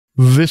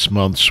This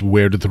month's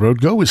Where Did the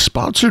Road Go is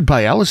sponsored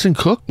by Allison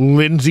Cook,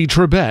 Lindsay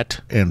Trebet,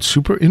 and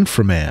Super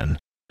Inframan.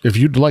 If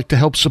you'd like to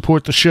help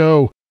support the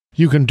show,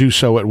 you can do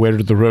so at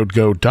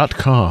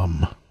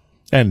wheredidtheroadgo.com.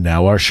 And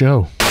now our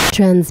show.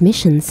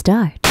 Transmission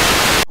start.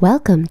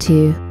 Welcome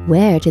to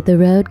Where Did the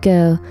Road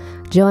Go?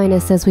 Join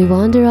us as we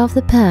wander off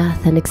the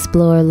path and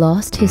explore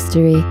lost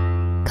history,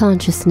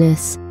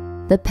 consciousness,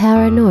 the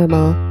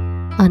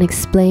paranormal,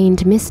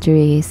 unexplained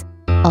mysteries,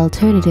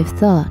 alternative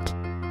thought,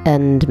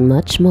 and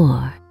much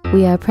more.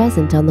 We are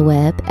present on the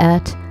web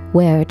at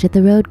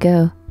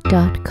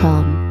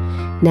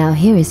wheredidtheroadgo.com. Now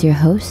here is your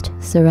host,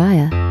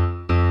 Seriah.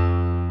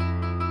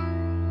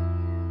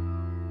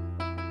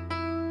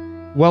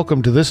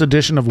 Welcome to this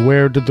edition of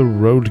Where Did the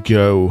Road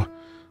Go?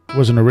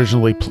 Wasn't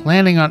originally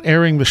planning on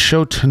airing the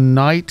show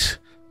tonight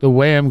the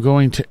way I'm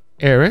going to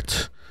air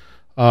it.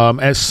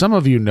 As some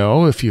of you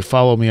know, if you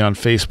follow me on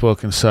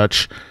Facebook and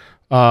such,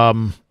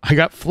 I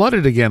got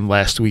flooded again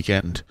last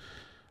weekend.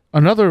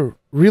 Another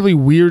really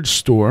weird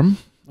storm.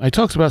 I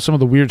talked about some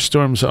of the weird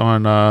storms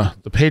on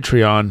the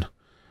Patreon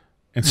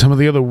and some of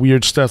the other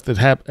weird stuff that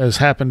has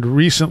happened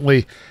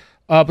recently.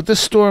 But this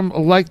storm,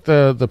 like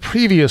the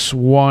previous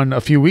one a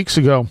few weeks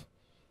ago,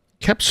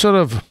 kept sort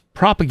of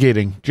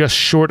propagating just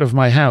short of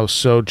my house.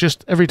 So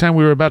just every time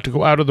we were about to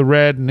go out of the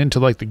red and into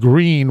like the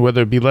green, where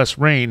there'd be less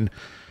rain,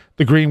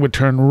 the green would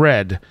turn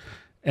red.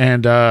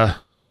 And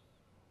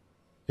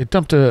it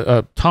dumped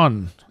a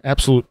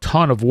absolute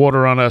ton of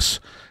water on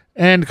us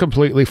and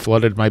completely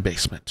flooded my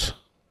basement.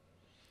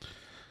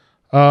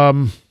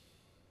 Yeah,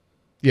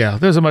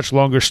 there's a much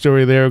longer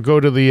story there. Go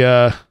to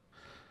my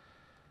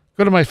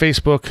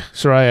Facebook,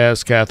 Seriah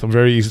Ascath. I'm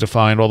very easy to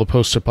find. All the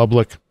posts are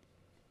public.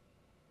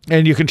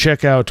 And you can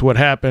check out what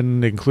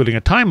happened, including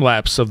a time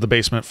lapse of the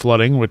basement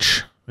flooding,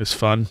 which is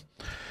fun.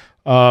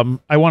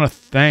 I want to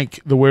thank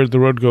the Where Did the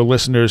Road Go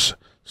listeners.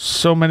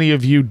 So many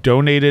of you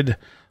donated.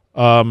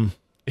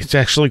 It's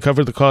actually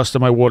covered the cost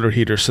of my water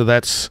heater. So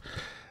that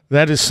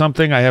is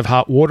something. I have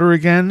hot water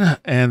again,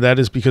 and that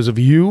is because of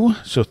you.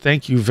 So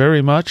thank you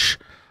very much.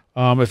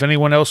 If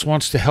anyone else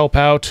wants to help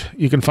out,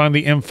 you can find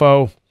the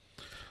info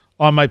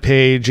on my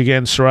page.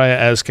 Again, Seriah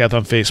Ascath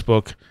on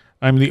Facebook.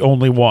 I'm the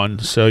only one,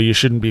 so you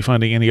shouldn't be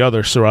finding any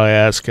other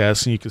Seriah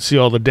Ascaths, and you can see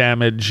all the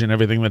damage and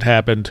everything that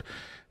happened.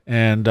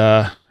 And,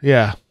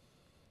 yeah,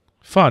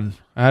 fun.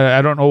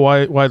 I don't know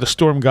why the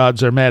storm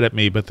gods are mad at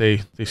me, but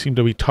they seem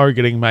to be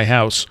targeting my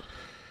house.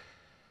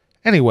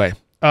 Anyway,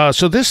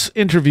 so this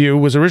interview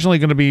was originally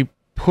going to be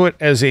put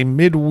as a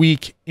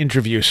midweek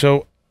interview.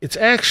 So it's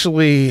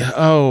actually,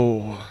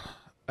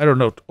 I don't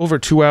know, over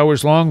 2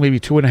 hours long, maybe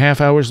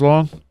 2.5 hours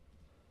long.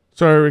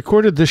 So I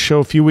recorded this show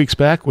a few weeks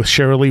back with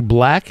Cherylee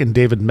Black and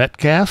David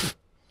Metcalfe.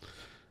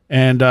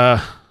 And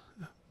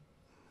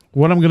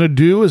what I'm going to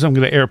do is I'm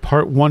going to air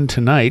part 1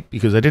 tonight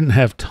because I didn't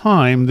have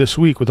time this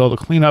week with all the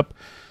cleanup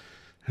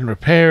and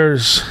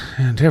repairs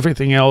and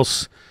everything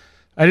else.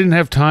 I didn't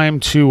have time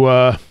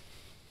to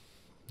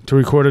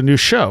record a new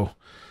show.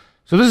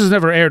 So this has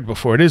never aired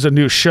before. It is a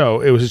new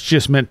show. It was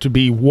just meant to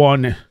be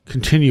one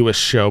continuous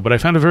show, but I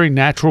found a very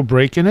natural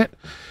break in it.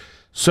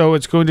 So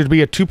it's going to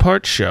be a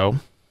 2-part show.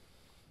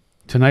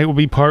 Tonight will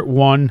be part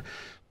 1.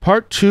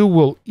 Part 2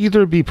 will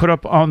either be put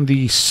up on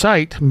the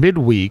site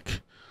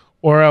midweek,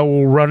 or I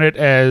will run it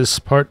as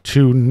part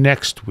 2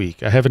 next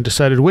week. I haven't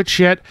decided which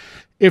yet.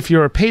 If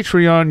you're a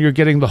Patreon, you're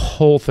getting the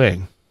whole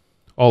thing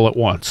all at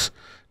once,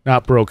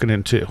 not broken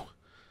in 2.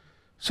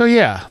 So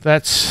yeah,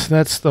 that's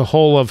the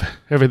whole of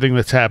everything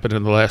that's happened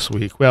in the last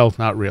week. Well,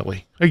 not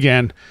really.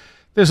 Again,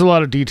 there's a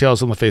lot of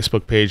details on the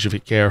Facebook page if you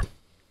care.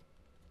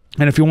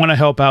 And if you want to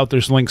help out,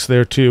 there's links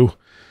there too.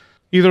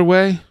 Either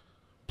way,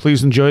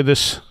 please enjoy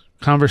this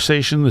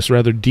conversation, this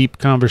rather deep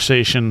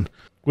conversation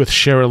with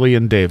Cherylee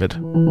and David.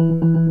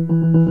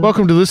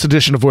 Welcome to this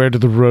edition of Where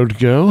Did the Road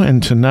Go?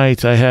 And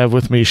tonight I have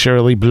with me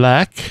Cherylee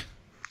Black.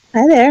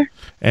 Hi there.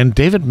 And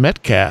David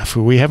Metcalfe,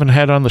 who we haven't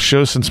had on the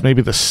show since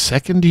maybe the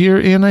second year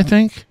in, I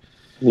think.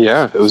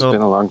 Yeah, it's been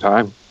a long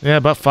time. Yeah,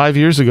 about 5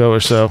 years ago or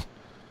so.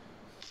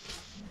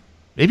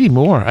 Maybe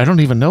more. I don't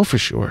even know for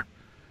sure.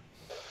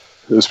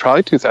 It was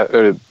probably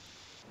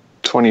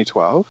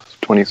 2012,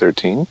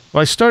 2013.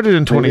 Well, I started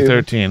in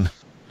 2013.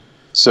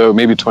 So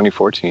maybe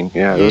 2014.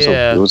 Yeah,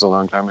 it was a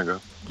long time ago.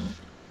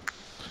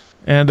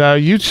 And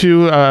you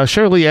two,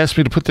 Cherylee asked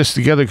me to put this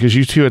together because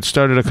you two had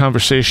started a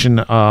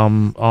conversation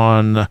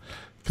on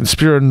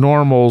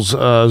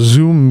Conspiranormal's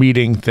Zoom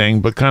meeting thing,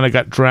 but kind of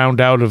got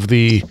drowned out of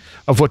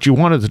what you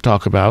wanted to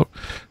talk about.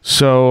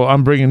 So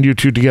I'm bringing you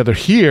two together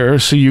here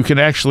so you can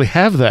actually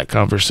have that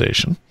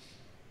conversation.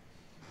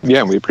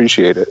 Yeah, we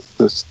appreciate it.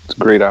 It's a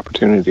great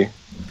opportunity.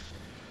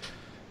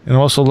 And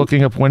also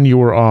looking up when you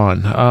were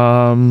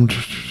on.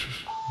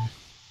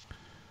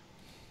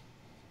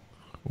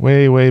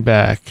 Way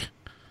back.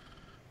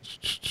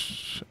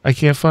 I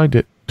can't find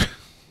it.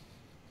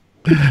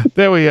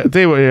 There we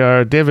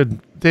are.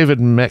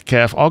 David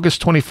Metcalfe,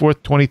 August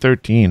 24th,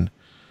 2013.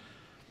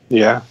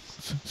 Yeah.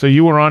 So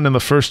you were on in the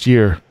first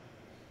year.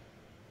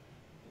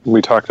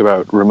 We talked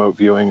about remote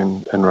viewing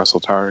and Russell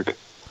Targ.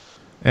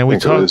 And we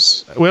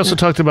also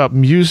talked about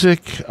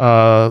music.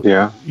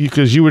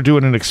 Because you were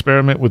doing an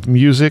experiment with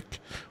music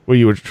where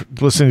you were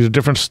listening to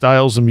different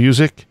styles of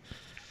music,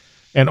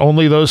 and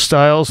only those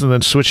styles, and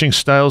then switching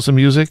styles of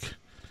music.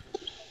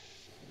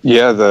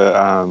 Yeah,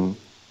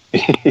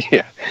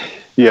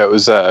 it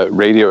was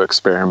radio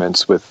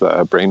experiments with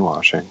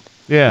brainwashing.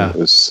 Yeah, it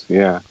was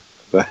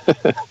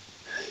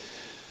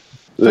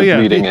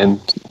meeting and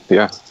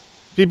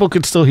people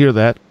can still hear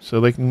that,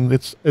 so they can.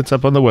 It's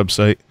up on the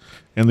website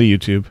and the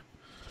YouTube.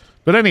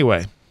 But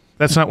anyway,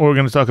 that's not what we're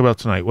going to talk about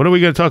tonight. What are we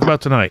going to talk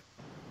about tonight?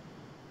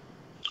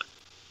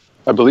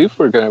 I believe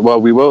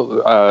we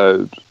will,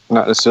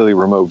 not necessarily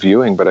remote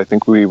viewing, but I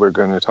think we were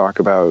going to talk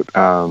about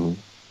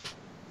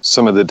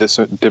some of the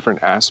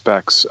different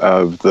aspects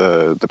of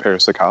the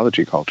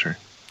parapsychology culture.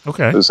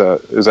 Okay. Is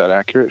that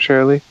accurate,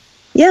 Cherylee?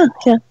 Yeah,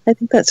 I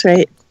think that's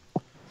right.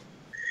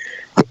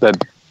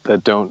 That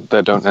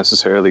don't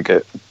necessarily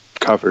get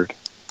covered.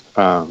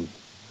 Kind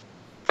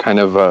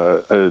of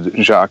a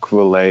Jacques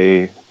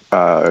Vallée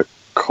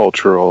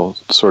cultural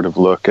sort of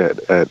look at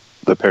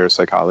the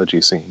parapsychology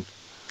scene.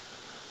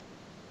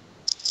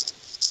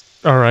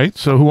 All right.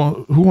 So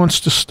who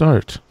wants to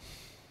start?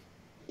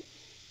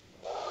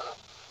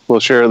 Well,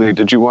 Cherylee,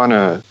 did you want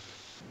to?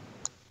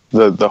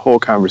 The whole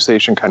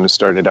conversation kind of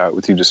started out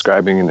with you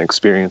describing an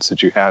experience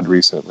that you had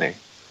recently.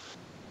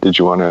 Did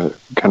you want to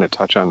kind of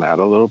touch on that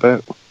a little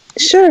bit?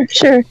 Sure.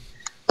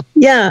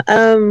 Yeah.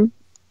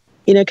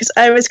 Because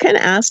I was kind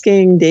of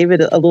asking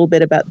David a little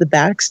bit about the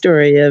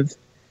backstory of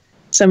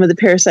some of the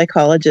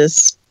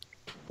parapsychologists,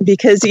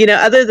 because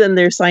other than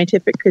their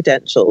scientific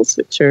credentials,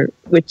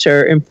 which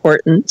are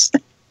important,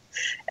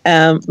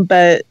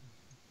 but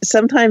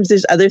sometimes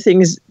there's other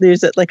things.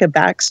 There's like a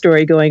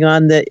backstory going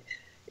on that,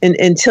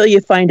 until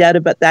you find out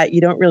about that, you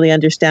don't really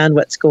understand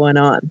what's going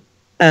on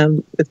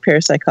with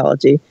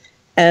parapsychology.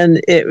 And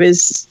it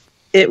was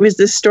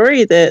this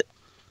story that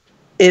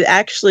it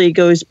actually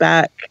goes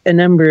back a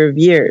number of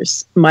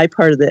years. My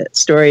part of the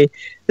story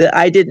that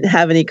I didn't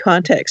have any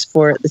context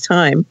for at the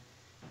time.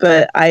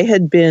 But I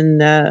had been,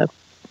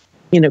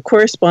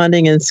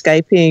 corresponding and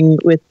Skyping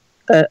with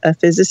a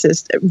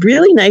physicist, a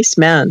really nice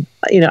man.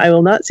 I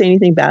will not say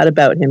anything bad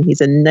about him.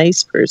 He's a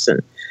nice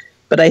person.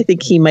 But I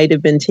think he might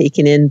have been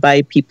taken in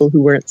by people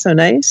who weren't so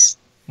nice.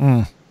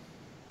 Mm.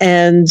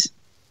 And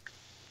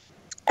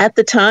at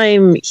the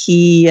time,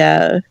 he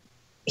had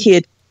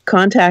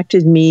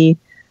contacted me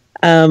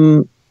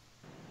and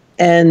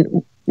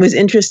was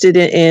interested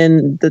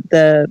in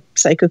the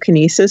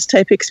psychokinesis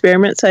type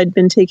experiments I'd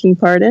been taking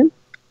part in.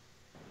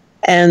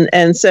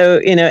 And so,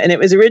 and it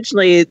was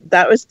originally,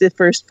 that was the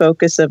first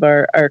focus of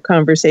our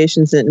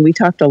conversations. And we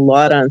talked a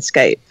lot on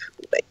Skype.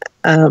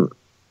 And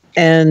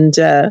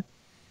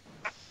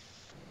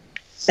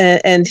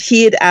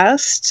he had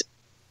asked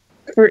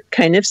for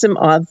kind of some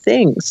odd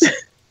things.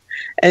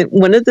 And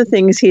one of the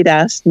things he'd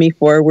asked me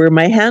for were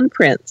my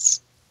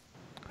handprints.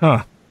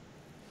 Huh.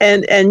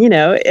 And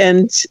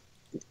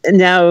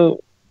now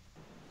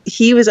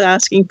he was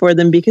asking for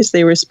them because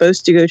they were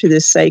supposed to go to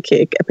this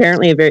psychic,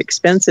 apparently a very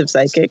expensive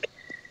psychic,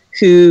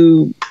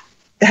 who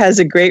has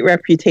a great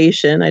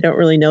reputation. I don't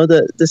really know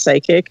the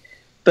psychic,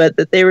 but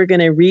that they were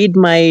going to read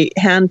my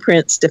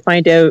handprints to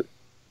find out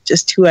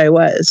just who I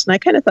was. And I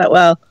kind of thought,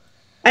 well,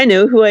 I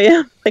know who I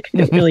am. Like, I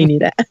don't really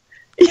need that.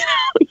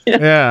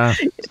 Yeah.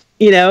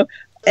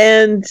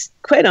 And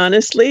quite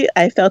honestly,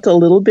 I felt a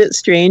little bit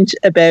strange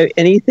about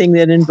anything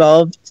that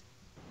involved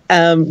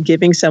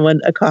giving someone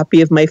a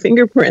copy of my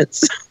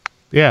fingerprints.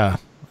 Yeah,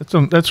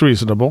 that's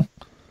reasonable.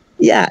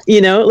 Yeah,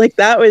 like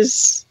that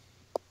was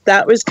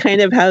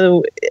kind of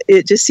how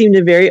it just seemed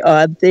a very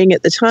odd thing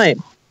at the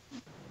time.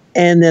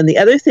 And then the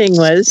other thing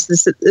was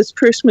this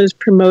person was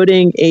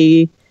promoting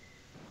a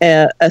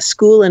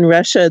school in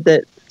Russia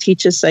that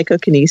teaches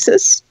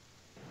psychokinesis,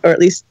 or at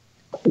least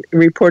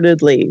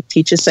reportedly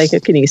teaches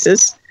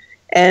psychokinesis.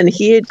 And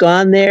he had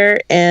gone there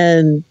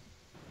and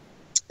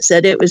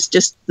said it was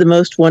just the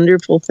most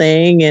wonderful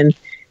thing. And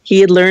he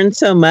had learned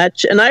so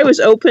much. And I was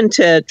open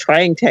to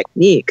trying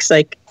techniques.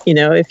 Like,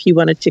 if he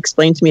wanted to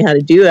explain to me how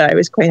to do it, I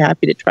was quite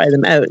happy to try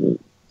them out and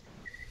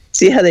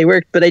see how they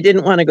worked. But I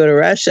didn't want to go to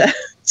Russia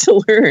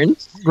to learn.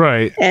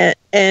 Right.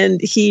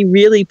 And he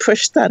really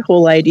pushed that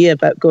whole idea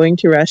about going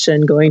to Russia.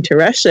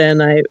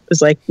 And I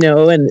was like,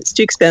 no, and it's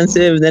too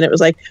expensive. And then it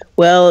was like,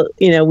 well,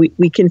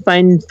 we can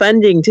find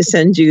funding to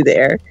send you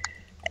there.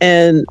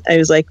 And I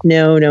was like,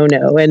 no.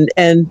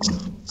 And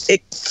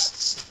it,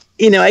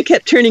 I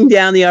kept turning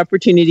down the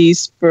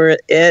opportunities for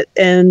it.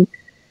 And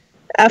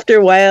after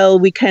a while,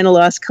 we kind of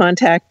lost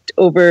contact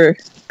over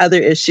other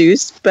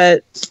issues.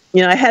 But,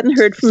 I hadn't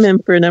heard from him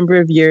for a number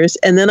of years.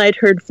 And then I'd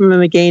heard from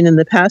him again in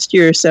the past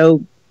year or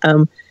so,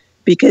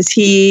 because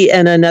he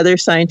and another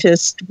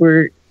scientist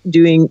were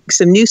doing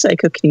some new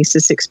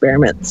psychokinesis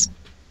experiments.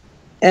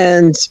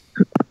 And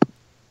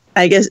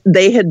I guess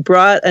they had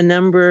brought a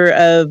number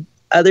of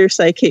other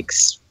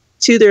psychics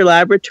to their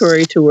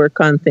laboratory to work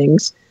on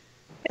things.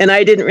 And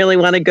I didn't really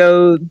want to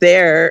go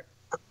there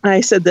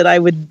I said that I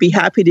would be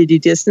happy to do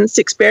distance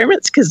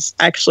experiments because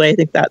actually I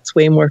think that's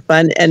way more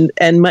fun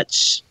and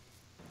much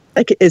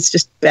like it's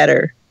just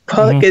better.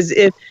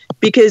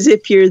 Because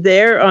if you're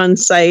there on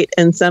site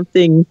and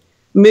something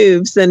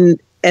moves and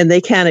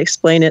they can't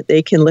explain it,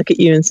 they can look at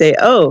you and say,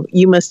 "Oh,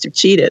 you must have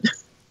cheated."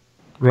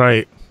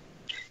 Right.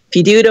 If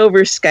you do it over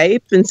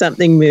Skype and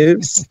something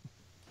moves,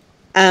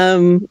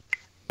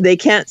 they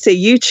can't say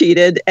you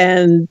cheated.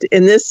 And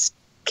in this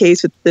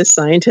case with this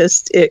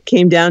scientist, it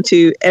came down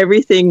to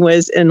everything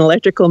was an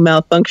electrical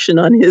malfunction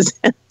on his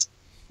end.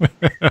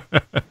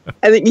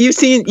 I think you've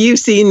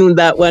seen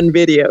that one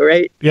video,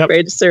 right? Yep.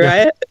 Right,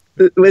 Seriah?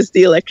 It was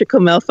the electrical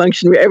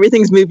malfunction where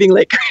everything's moving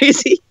like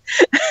crazy.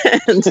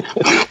 And,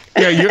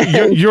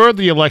 yeah, you're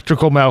the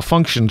electrical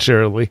malfunction,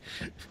 Cherylee.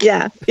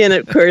 Yeah, and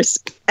of course,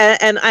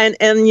 and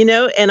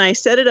I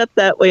set it up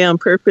that way on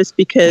purpose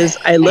because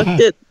I looked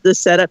at the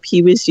setup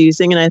he was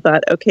using and I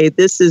thought, okay,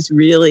 this is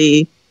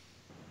really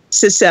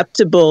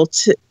susceptible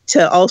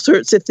to all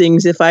sorts of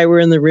things if I were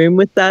in the room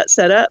with that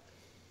setup.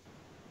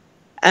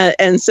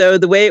 And so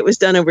the way it was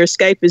done over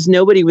Skype is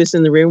nobody was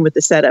in the room with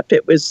the setup.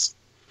 It was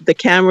the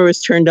camera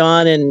was turned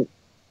on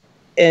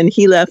and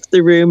he left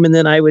the room and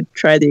then I would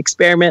try the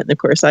experiment. And of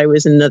course I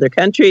was in another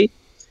country.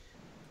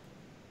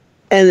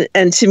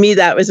 And to me,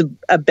 that was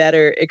a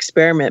better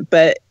experiment.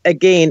 But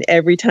again,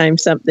 every time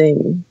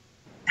something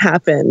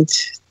happened,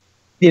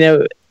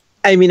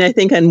 I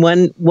think on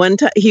one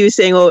time he was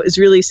saying, "Oh, it was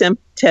really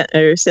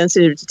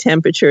sensitive to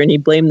temperature," and he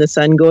blamed the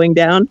sun going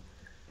down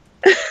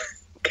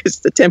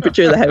because the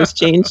temperature of the house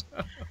changed.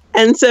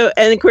 And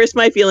of course,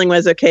 my feeling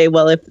was, okay,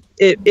 well,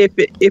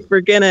 if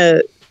we're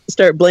gonna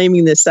start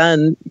blaming the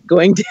sun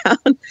going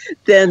down,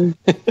 then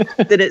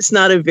it's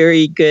not a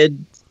very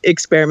good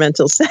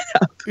experimental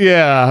setup.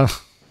 Yeah.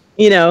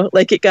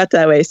 Like it got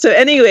that way. So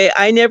anyway,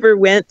 I never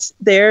went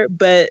there,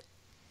 but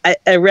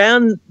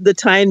around the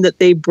time that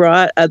they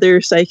brought other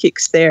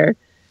psychics there,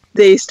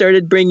 they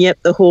started bringing up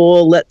the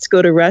whole "let's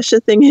go to Russia"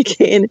 thing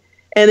again.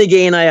 And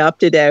again, I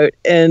opted out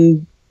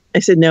and I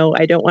said, no,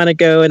 I don't want to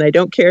go. And I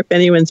don't care if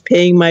anyone's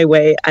paying my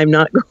way. I'm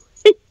not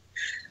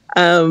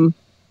going.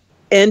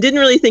 And didn't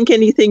really think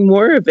anything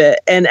more of it.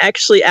 And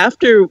actually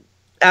after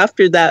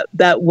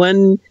that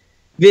one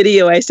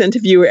video I sent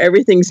of you where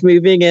everything's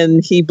moving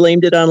and he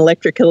blamed it on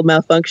electrical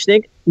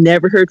malfunctioning,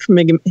 never heard from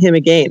him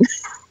again.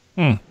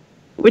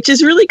 Which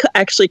is really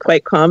actually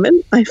quite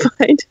common, I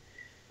find.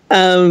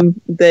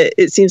 That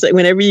it seems like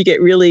whenever you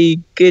get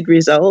really good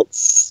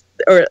results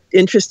or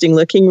interesting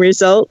looking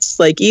results,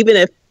 like even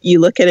if you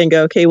look at it and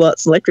go, okay, well,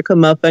 it's electrical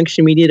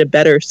malfunction, we need a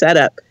better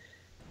setup.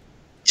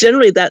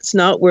 Generally, that's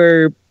not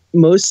where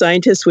most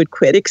scientists would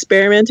quit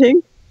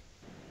experimenting.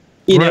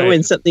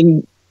 When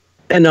something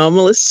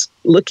anomalous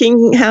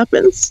looking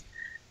happens,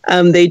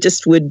 they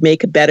just would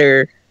make a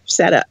better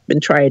setup and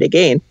try it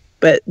again.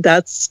 But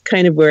that's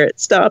kind of where it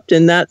stopped.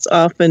 And that's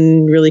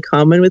often really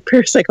common with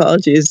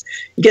parapsychology is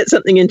you get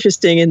something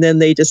interesting and then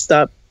they just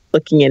stop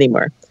looking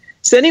anymore.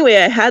 So anyway,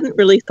 I hadn't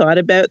really thought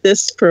about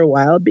this for a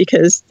while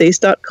because they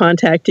stopped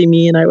contacting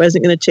me and I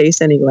wasn't going to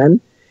chase anyone.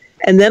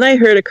 And then I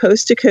heard a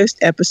Coast to Coast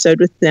episode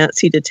with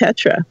Nancy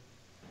DeTetra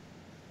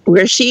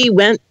where she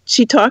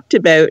talked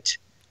about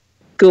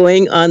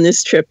going on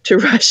this trip to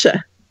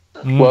Russia.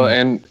 Well,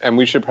 and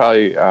we should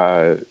probably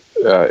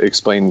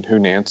explain who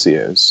Nancy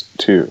is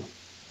too.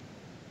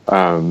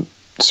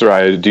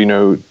 Seriah, do you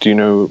know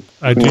who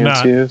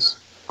Nancy is?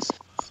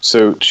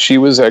 So she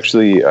was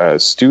actually a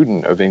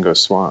student of Ingo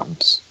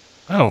Swann's.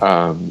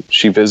 Oh.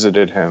 She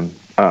visited him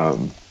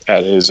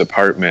at his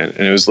apartment,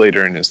 and it was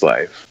later in his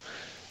life.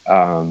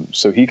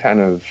 So he kind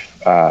of,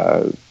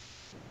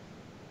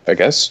 I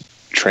guess,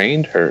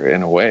 trained her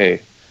in a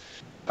way.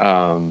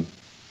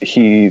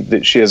 She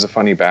has a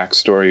funny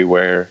backstory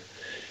where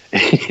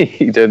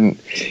he didn't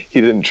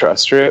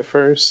trust her at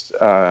first.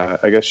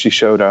 I guess she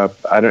showed up.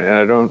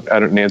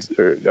 Nancy,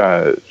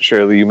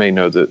 Cherylee, you may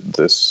know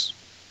this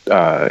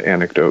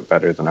anecdote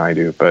better than I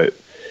do, but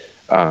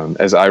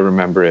as I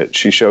remember it,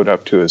 she showed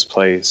up to his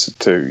place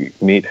to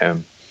meet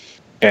him,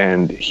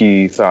 and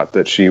he thought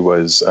that she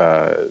was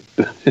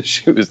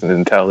an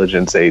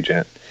intelligence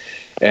agent.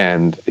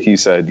 And he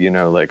said,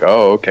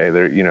 oh, okay,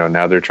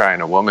 now they're trying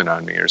a woman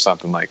on me or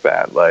something like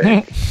that.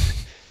 Like,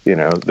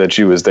 that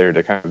she was there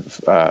to kind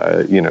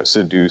of,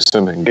 seduce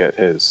him and get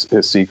his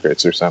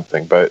secrets or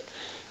something. But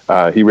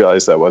he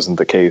realized that wasn't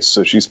the case.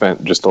 So she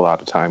spent just a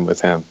lot of time with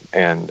him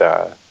and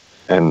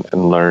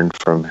learned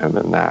from him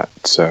in that.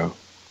 So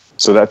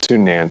that's who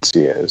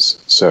Nancy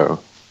is. So.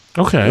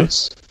 Okay.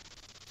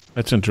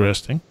 That's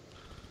interesting.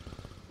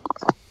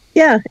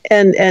 Yeah,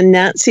 and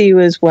Nancy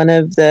was one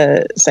of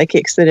the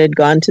psychics that had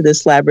gone to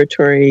this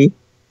laboratory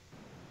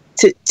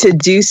to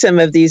do some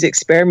of these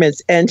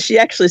experiments, and she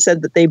actually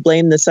said that they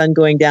blamed the sun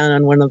going down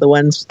on one of the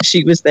ones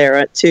she was there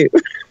at too.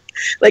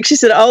 Like she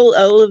said,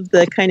 all of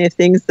the kind of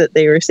things that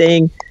they were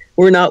saying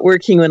were not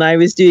working when I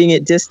was doing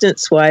it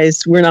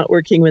distance-wise, were not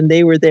working when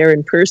they were there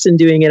in person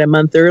doing it a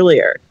month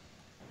earlier.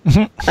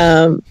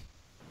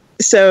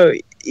 So,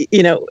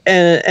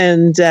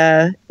 and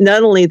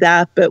not only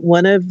that, but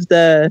one of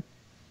the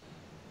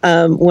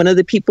one of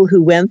the people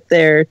who went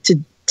there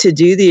to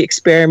do the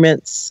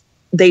experiments,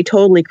 they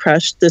totally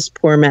crushed this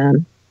poor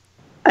man.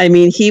 I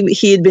mean,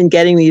 he had been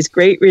getting these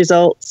great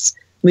results,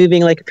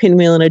 moving like a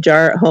pinwheel in a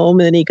jar at home,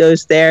 and then he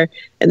goes there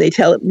and they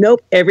tell him,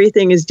 nope,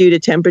 everything is due to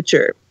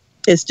temperature.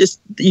 It's just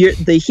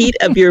the heat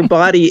of your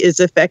body is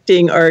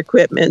affecting our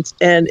equipment,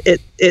 and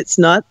it's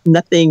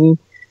nothing.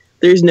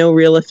 There's no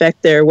real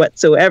effect there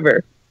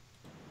whatsoever.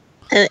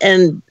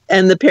 And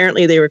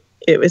apparently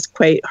it was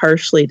quite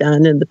harshly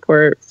done, and the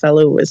poor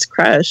fellow was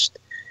crushed.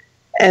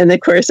 And of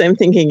course, I'm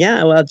thinking,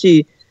 yeah, well,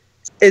 gee,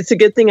 it's a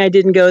good thing I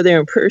didn't go there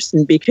in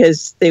person,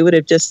 because they would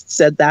have just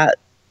said that,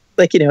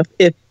 like, you know,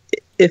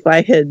 if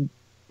I had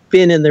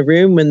been in the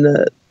room when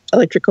the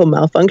electrical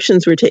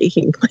malfunctions were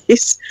taking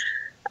place,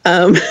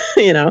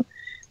 you know,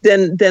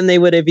 then they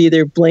would have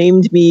either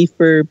blamed me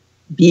for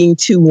being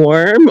too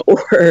warm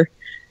or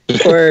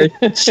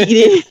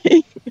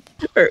cheating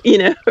or, you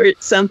know, or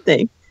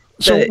something.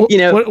 So, but, you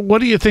know, what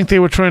do you think they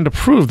were trying to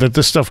prove? That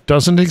this stuff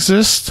doesn't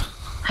exist?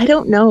 I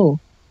don't know.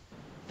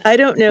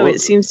 Well,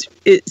 it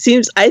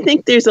seems. I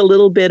think there's a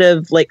little bit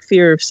of like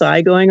fear of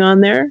psi going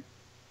on there.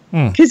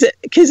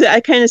 Because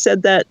I kind of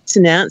said that to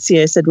Nancy.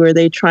 I said, were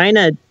they trying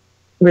to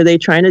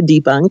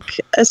debunk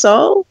us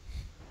all?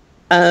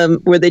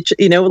 Were they,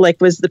 you know, like,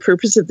 was the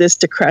purpose of this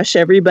to crush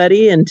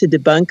everybody and to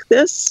debunk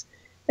this?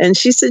 And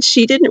she said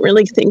she didn't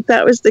really think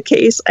that was the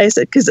case. I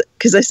said,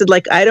 because I said,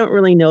 like, I don't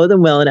really know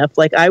them well enough.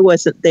 Like, I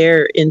wasn't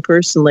there in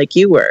person like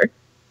you were.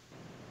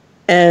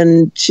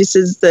 And she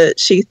says that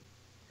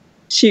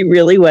she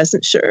really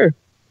wasn't sure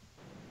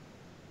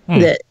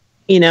that,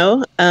 you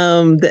know,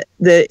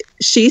 that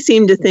she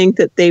seemed to think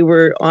that they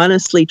were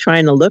honestly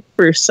trying to look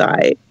for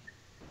psi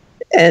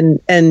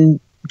and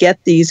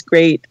get these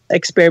great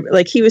experiments.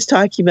 Like, he was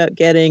talking about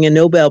getting a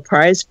Nobel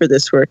Prize for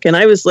this work. And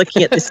I was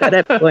looking at the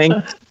setup going,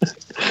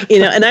 you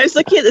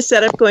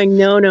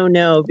know,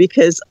 no,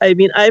 because I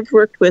mean, I've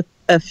worked with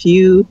a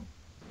few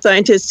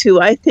scientists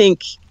who I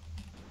think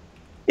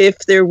if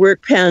their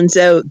work pans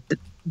out,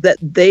 that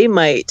they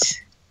might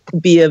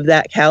be of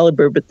that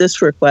caliber, but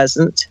this work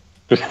wasn't.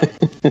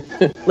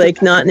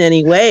 Like, not in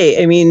any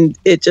way. I mean,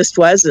 it just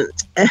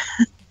wasn't.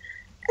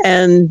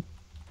 and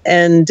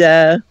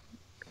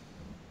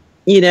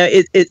you know,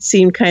 it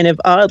seemed kind of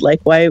odd.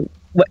 Like, why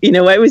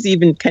was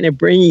even kind of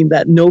bringing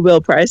that Nobel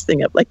Prize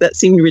thing up? Like, that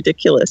seemed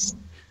ridiculous.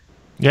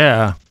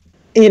 Yeah.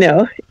 You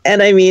know,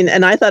 and I mean,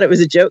 and I thought it was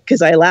a joke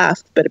because I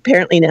laughed, but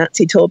apparently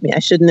Nancy told me I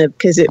shouldn't have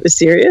because it was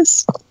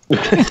serious.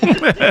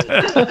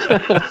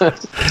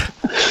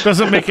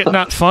 Doesn't make it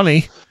not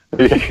funny.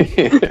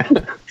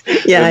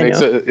 Yeah, I know.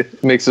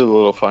 It makes it a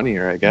little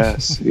funnier, I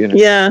guess. You know,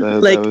 yeah,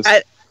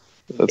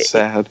 that's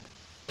sad.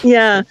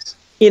 Yeah,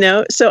 you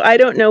know, so I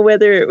don't know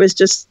whether it was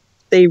just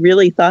they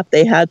really thought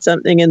they had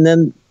something, and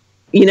then,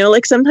 you know,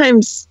 like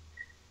sometimes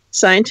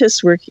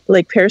scientists work,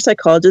 like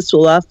parapsychologists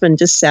will often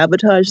just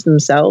sabotage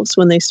themselves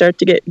when they start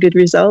to get good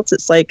results.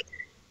 It's like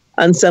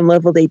on some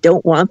level they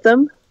don't want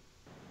them.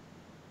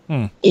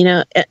 You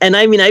know, and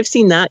I mean, I've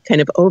seen that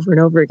kind of over and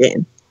over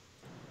again.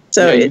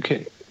 So yeah, you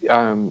can,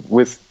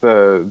 with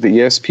the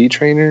ESP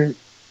trainer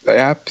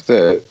app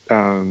that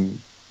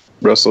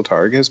Russell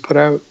Targ has put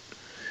out,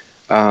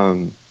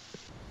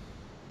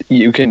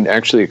 you can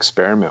actually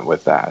experiment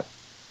with that,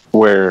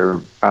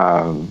 where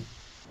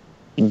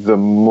the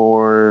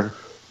more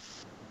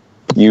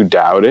you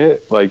doubt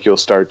it, like, you'll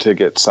start to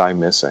get psi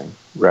missing,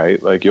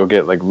 right? Like, you'll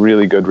get like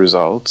really good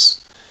results.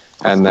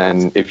 And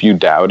then if you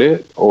doubt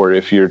it, or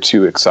if you're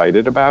too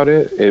excited about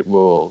it, it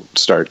will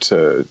start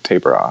to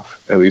taper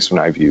off. At least when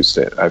I've used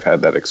it, I've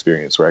had that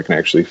experience where I can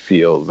actually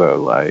feel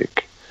the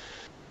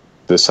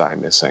psi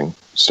missing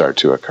start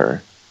to occur.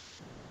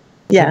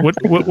 Yeah.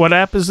 What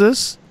app is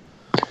this?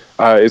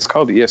 It's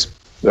called I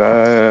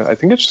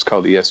think it's just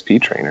called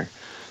ESP Trainer.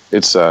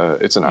 It's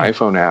an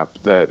iPhone app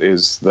that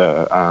is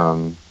the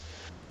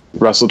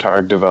Russell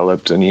Targ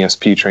developed an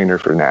ESP trainer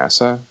for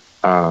NASA.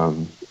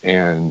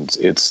 And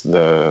it's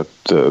the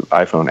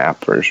iPhone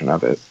app version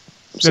of it.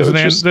 So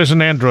there's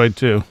an Android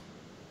too.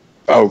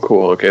 Oh,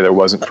 cool. Okay, there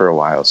wasn't for a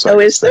while. So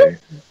is there?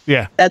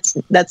 Yeah,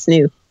 that's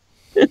new.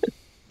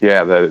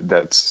 Yeah,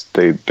 that's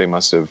they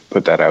must have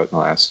put that out in the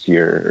last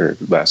year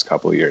or last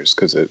couple of years,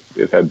 because it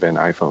had been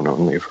iPhone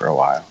only for a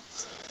while.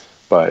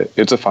 But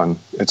it's a fun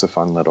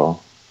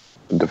little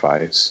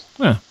device.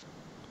 Yeah.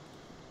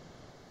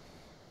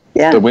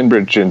 Yeah. The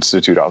Windbridge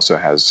Institute also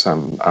has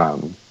some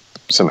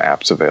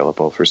apps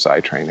available for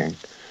psi training.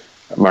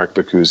 Mark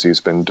Bacuzzi's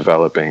been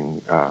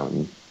developing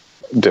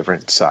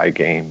different psi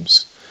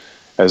games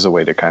as a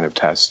way to kind of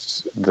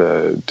test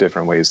the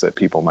different ways that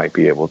people might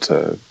be able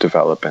to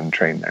develop and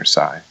train their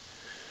psi,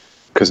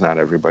 because not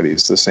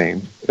everybody's the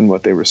same in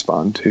what they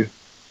respond to.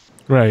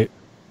 Right.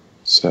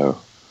 So,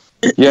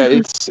 yeah,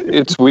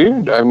 it's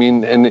weird. I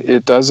mean, and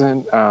it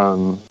doesn't.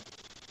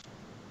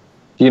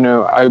 You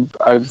know,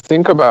 I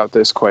think about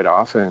this quite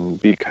often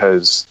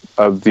because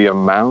of the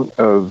amount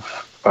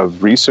of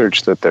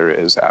research that there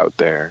is out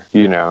there,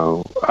 you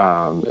know,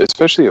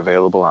 especially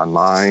available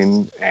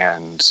online,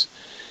 and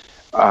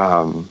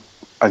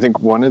I think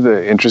one of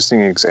the interesting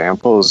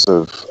examples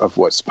of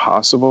what's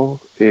possible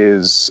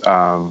is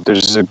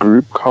there's a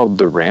group called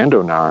the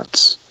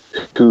Randonauts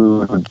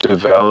who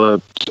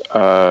developed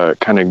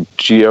kind of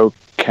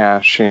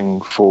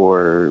geocaching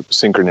for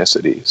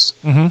synchronicities.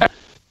 Mm-hmm.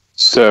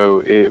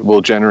 So it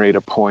will generate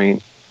a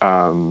point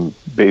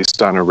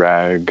based on a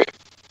rag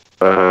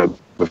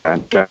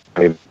event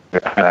generated,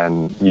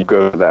 and you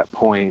go to that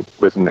point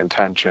with an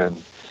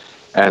intention,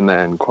 and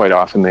then quite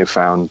often they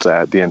found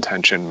that the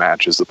intention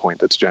matches the point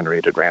that's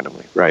generated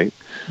randomly, right?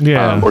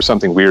 Yeah. Or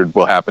something weird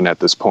will happen at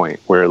this point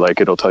where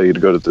like it'll tell you to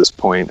go to this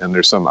point and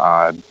there's some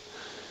odd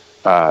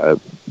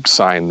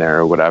sign there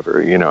or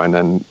whatever, you know, and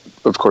then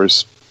of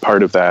course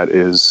part of that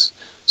is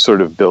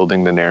sort of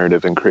building the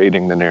narrative and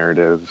creating the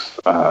narrative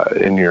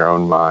in your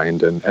own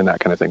mind and that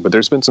kind of thing. But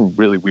there's been some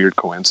really weird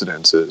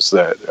coincidences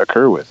that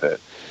occur with it.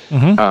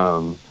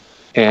 Mm-hmm.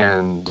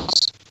 And,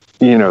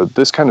 you know,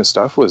 this kind of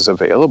stuff was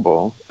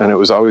available and it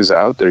was always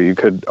out there. You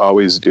could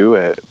always do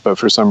it. But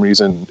for some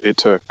reason, it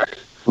took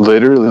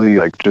literally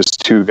like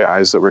just two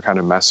guys that were kind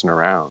of messing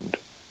around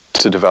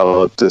to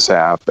develop this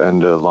app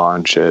and to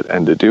launch it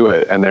and to do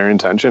it. And their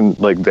intention,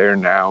 like they're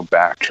now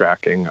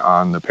backtracking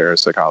on the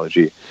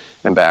parapsychology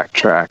and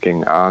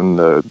backtracking on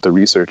the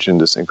research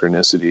into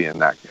synchronicity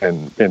and that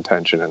and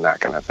intention and that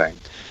kind of thing.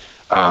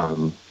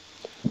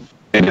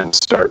 They didn't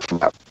start from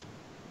that.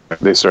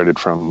 They started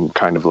from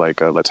kind of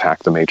like a let's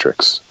hack the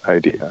matrix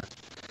idea.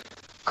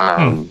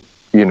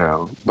 You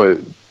know, but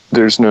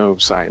there's no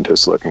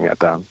scientists looking at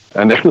them,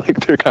 and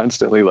they're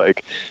constantly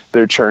like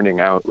they're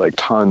churning out like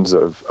tons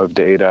of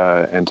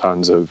data and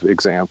tons of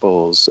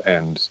examples,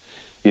 and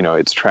you know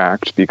it's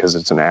tracked because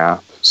it's an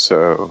app,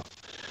 so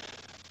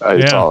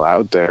it's all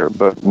out there,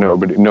 but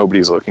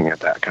nobody's looking at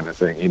that kind of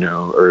thing, you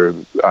know. Or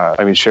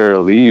I mean,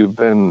 Cherylee, you've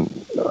been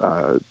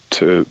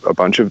to a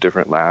bunch of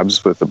different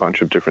labs with a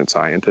bunch of different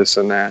scientists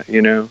and that,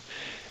 you know,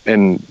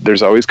 and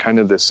there's always kind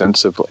of this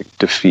sense of like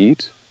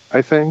defeat.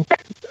 I think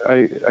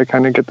I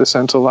kind of get the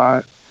sense a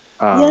lot.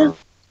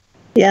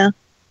 Yeah.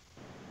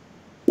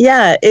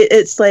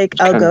 It's like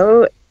I'll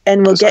go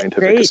and we'll get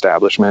great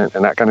establishment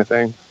and that kind of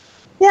thing.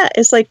 Yeah,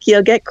 it's like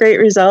you'll get great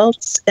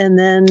results, and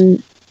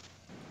then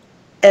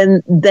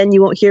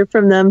you won't hear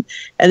from them,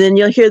 and then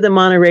you'll hear them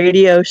on a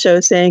radio show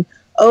saying,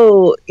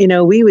 "Oh, you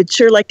know, we would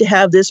sure like to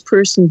have this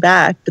person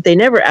back," but they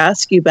never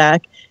ask you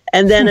back.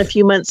 And then a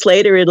few months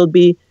later, it'll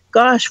be,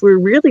 gosh, we're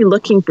really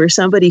looking for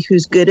somebody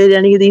who's good at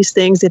any of these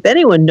things. If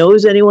anyone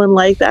knows anyone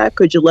like that,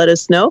 could you let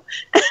us know?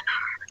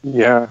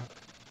 Yeah.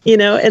 You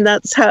know, and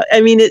that's how,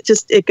 I mean,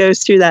 it goes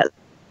through that.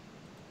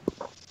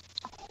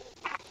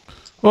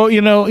 Well,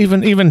 you know,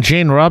 even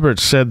Jane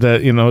Roberts said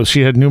that, you know,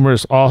 she had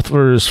numerous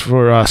offers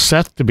for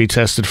Seth to be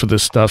tested for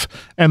this stuff,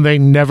 and they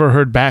never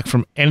heard back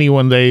from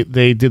anyone they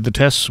did the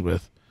tests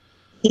with.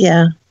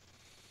 Yeah.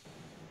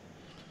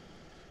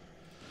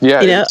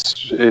 Yeah, you know?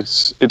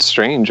 It's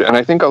strange, and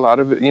I think a lot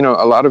of it, you know,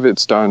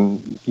 it's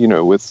done, you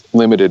know, with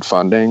limited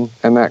funding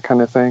and that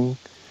kind of thing.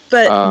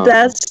 But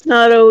that's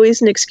not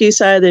always an excuse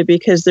either,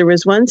 because there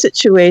was one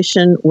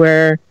situation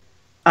where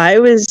I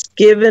was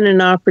given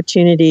an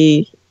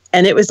opportunity,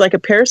 and it was like a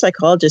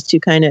parapsychologist who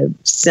kind of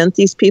sent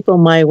these people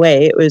my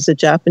way. It was a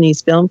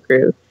Japanese film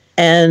crew,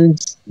 and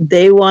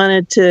they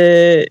wanted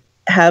to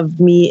have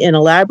me in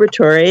a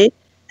laboratory,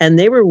 and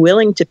they were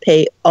willing to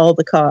pay all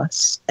the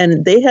costs.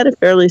 And they had a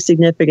fairly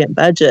significant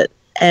budget,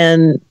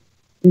 and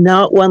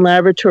not one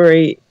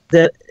laboratory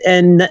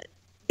and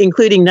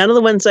including none of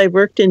the ones I've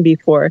worked in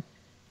before,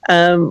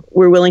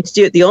 were willing to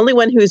do it. The only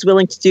one who was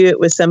willing to do it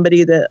was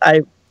somebody that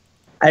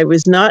I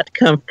was not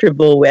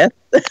comfortable with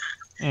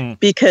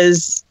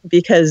because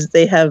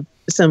they have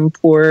some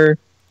poor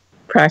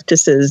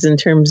practices in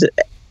terms of,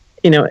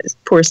 you know,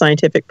 poor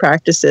scientific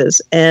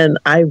practices. And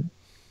I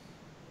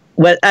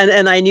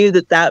knew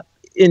that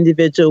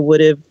individual would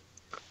have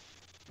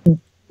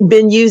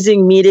been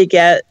using me to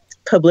get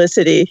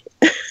publicity,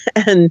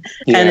 and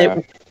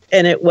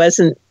it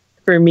wasn't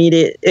for me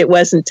it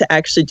wasn't to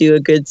actually do a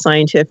good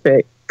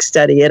scientific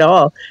study at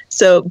all.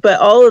 So, but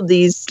all of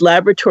these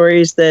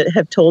laboratories that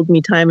have told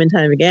me time and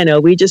time again, "Oh,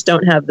 we just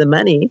don't have the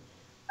money,"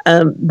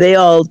 they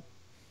all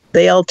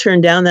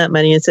turned down that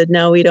money and said,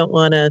 "No, we don't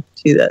want to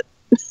do that."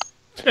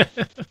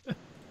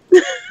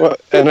 Well,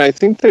 and I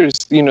think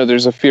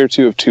there's a fear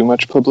too of too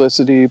much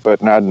publicity,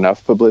 but not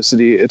enough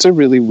publicity. It's a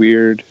really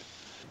weird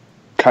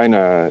kind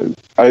of,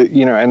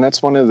 and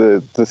that's one of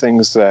the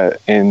things that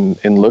in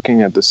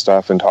looking at this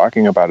stuff and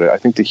talking about it, I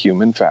think the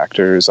human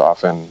factor is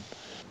often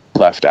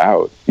left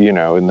out, you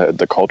know, in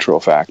the cultural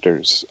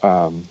factors,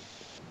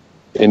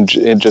 in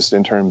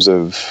terms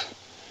of,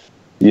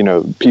 you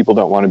know, people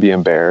don't want to be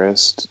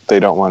embarrassed. They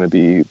don't want to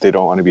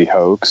be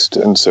hoaxed.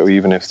 And so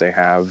even if they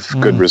have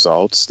good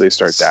results, they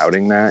start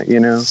doubting that, you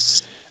know,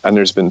 and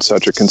there's been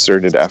such a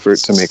concerted effort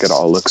to make it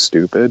all look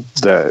stupid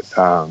that,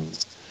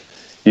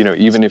 you know,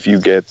 even if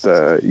you get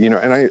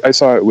and I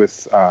saw it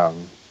with,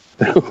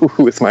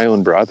 with my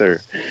own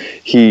brother.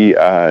 He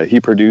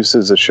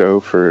produces a show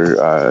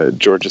for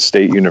Georgia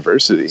State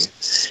University.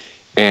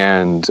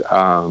 And,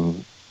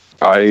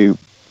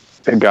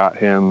 got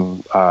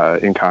him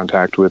in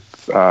contact with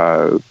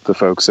the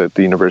folks at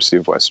the University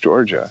of West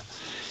Georgia.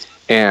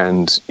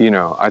 And,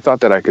 I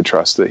thought that I could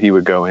trust that he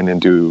would go in and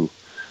do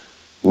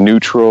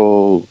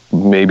neutral,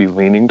 maybe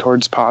leaning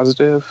towards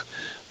positive,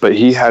 but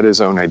he had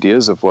his own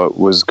ideas of what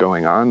was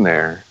going on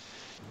there.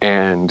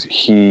 And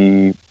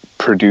he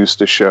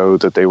produced a show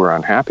that they were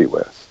unhappy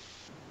with.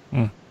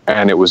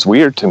 And it was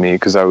weird to me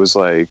because I was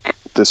like,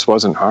 this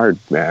wasn't hard,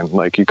 man.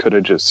 Like, you could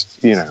have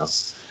just,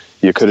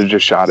 you could have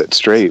just shot it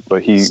straight,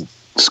 but he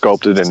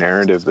sculpted a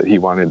narrative that he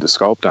wanted to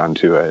sculpt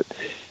onto it.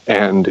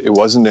 And it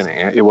wasn't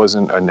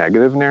a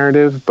negative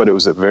narrative, but it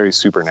was a very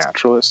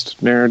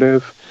supernaturalist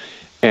narrative.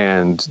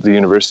 And the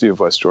University of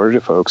West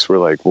Georgia folks were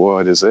like,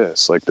 what is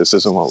this? Like, this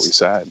isn't what we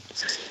said.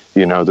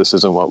 This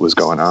isn't what was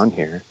going on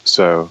here.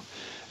 So,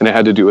 and it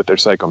had to do with their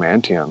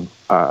psychomantium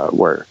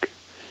work,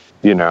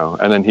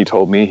 And then he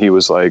told me, he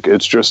was like,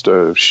 it's just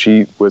a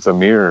sheet with a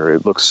mirror.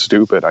 It looks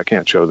stupid. I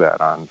can't show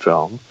that on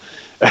film.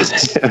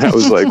 And I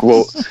was like,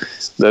 well,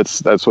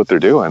 that's what they're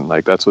doing.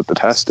 Like, that's what the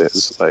test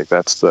is. Like,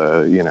 that's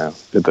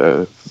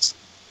the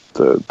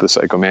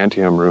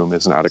psychomantium room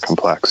is not a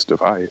complex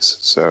device.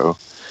 So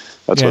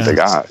that's what they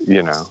got,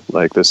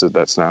 like this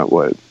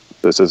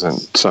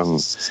isn't some,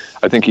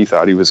 I think he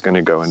thought he was going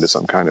to go into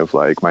some kind of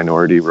like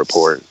Minority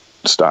Report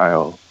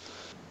style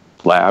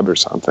lab or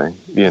something,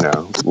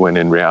 when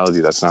in reality,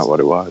 that's not what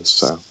it was.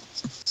 So.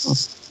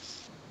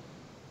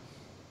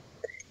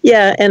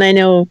 Yeah. And I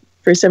know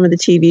for some of the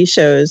TV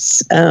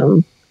shows,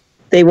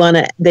 they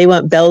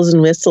want bells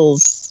and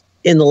whistles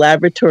in the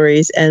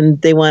laboratories,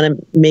 and they want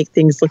to make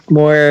things look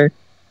more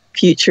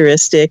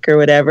futuristic or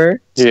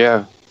whatever.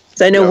 Yeah.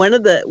 So I know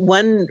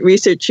one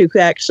researcher who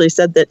actually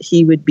said that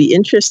he would be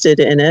interested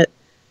in it.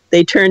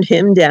 They turned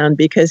him down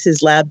because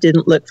his lab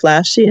didn't look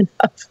flashy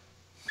enough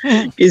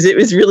because it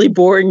was really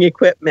boring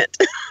equipment.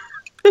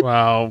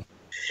 Wow.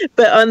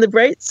 But on the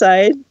bright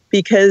side,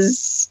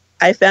 because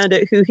I found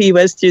out who he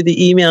was through the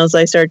emails,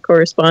 I started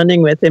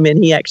corresponding with him,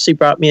 and he actually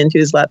brought me into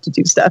his lab to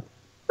do stuff.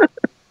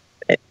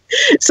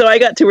 So I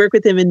got to work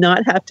with him and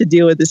not have to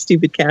deal with the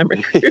stupid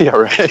camera. Yeah,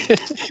 right.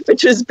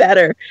 Which was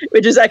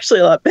actually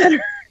a lot better.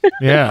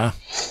 Yeah.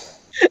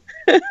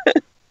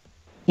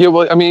 Yeah,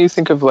 well, I mean, you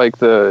think of like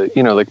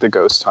the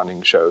ghost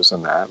hunting shows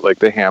and that, like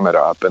they ham it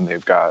up and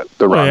they've got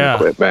the wrong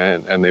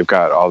equipment and they've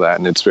got all that,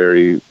 and it's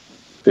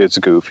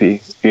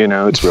goofy,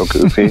 it's real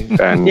goofy.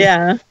 And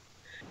yeah.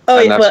 Oh,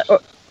 yeah. Well,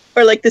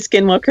 or like the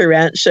Skinwalker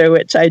Ranch show,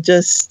 which I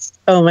just,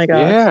 oh my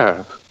God.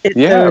 Yeah.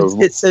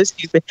 It's so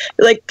stupid.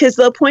 Like, because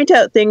they'll point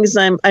out things.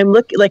 I'm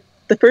looking, like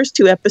the first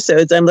 2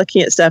 episodes, I'm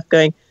looking at stuff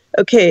going,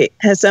 okay,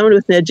 has someone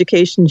with an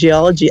education in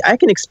geology, I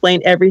can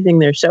explain everything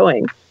they're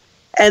showing.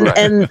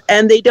 And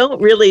and they don't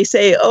really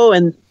say, oh,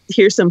 and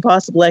here's some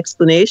possible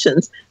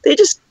explanations. They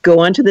just go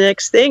on to the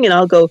next thing, and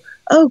I'll go,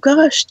 oh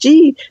gosh,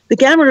 gee, the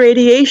gamma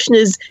radiation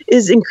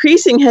is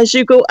increasing as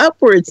you go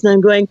upwards. And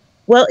I'm going,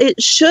 well,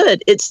 it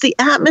should. It's the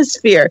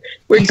atmosphere.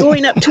 We're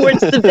going up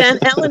towards the Van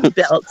Allen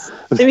belts.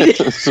 I mean,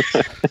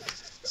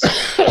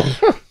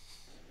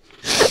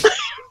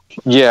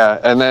 yeah,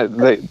 and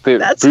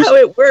that's how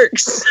it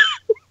works.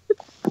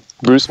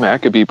 Bruce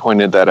Maccabee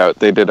pointed that out.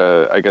 They did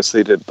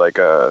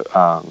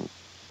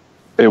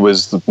it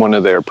was one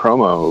of their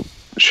promo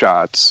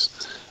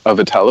shots of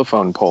a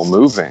telephone pole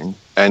moving.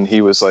 And he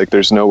was like,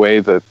 there's no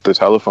way that the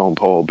telephone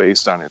pole,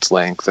 based on its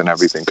length and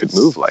everything, could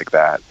move like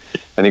that.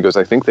 And he goes,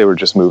 I think they were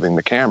just moving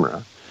the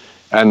camera.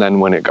 And then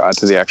when it got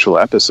to the actual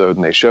episode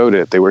and they showed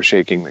it, they were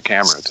shaking the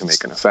camera to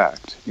make an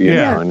effect. You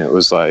know? And it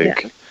was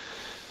like,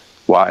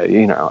 why?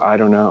 I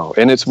don't know.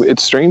 And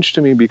it's strange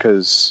to me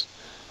because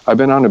I've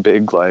been on a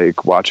big,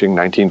 like, watching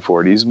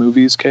 1940s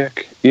movies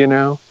kick,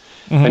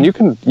 Mm-hmm.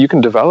 And you can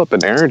develop a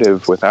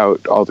narrative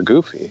without all the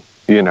goofy,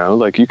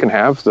 like you can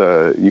have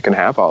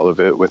all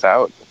of it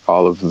without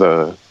all of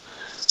the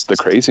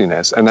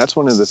craziness. And that's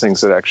one of the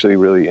things that actually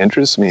really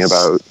interests me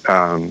about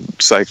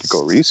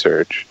psychical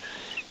research,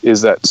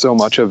 is that so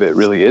much of it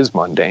really is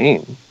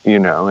mundane,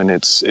 and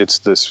it's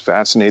this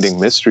fascinating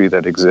mystery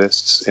that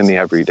exists in the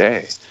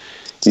everyday.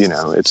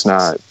 It's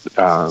not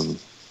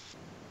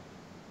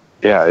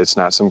it's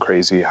not some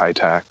crazy high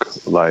tech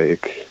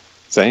like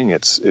thing.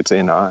 It's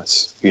in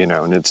us,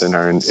 and it's in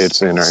our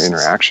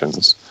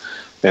interactions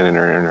and in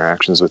our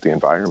interactions with the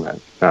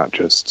environment, not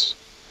just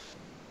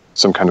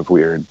some kind of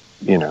weird,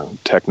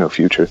 techno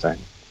future thing.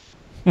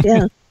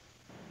 Yeah.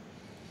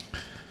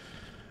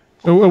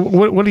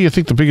 What do you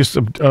think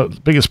the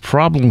biggest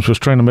problems with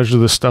trying to measure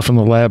this stuff in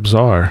the labs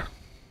are?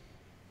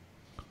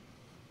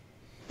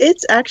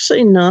 It's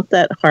actually not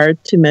that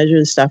hard to measure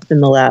the stuff in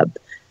the lab.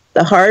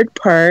 The hard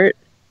part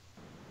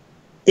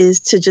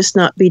is to just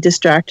not be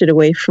distracted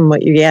away from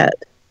what you get.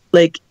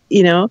 Like,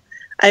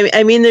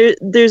 I mean,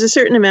 there's a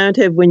certain amount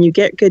of when you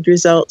get good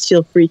results,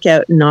 you'll freak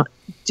out and not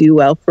do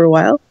well for a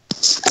while.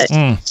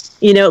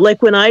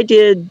 Like when I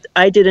did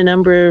a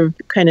number of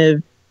kind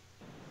of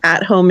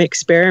at-home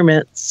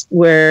experiments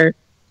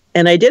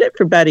and I did it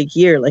for about a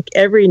year, like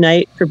every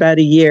night for about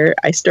a year.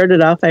 I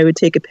started off, I would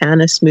take a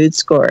PANAS mood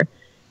score,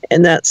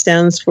 and that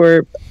stands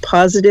for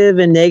positive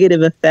and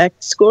negative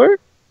effect score.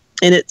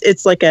 and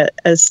it's like a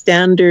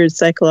standard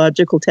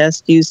psychological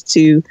test used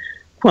to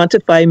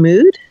quantify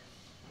mood.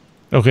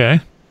 Okay.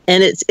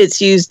 And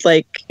it's used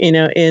like,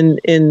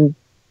 in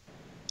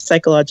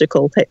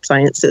psychological type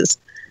sciences,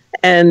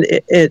 and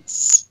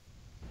it's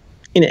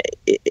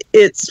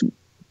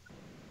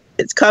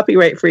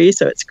copyright free,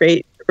 so it's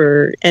great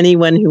for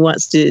anyone who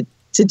wants to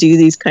do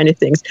these kind of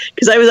things.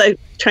 Because I was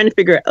trying to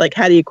figure out, like,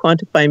 how do you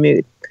quantify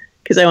mood?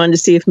 Because I wanted to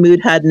see if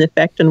mood had an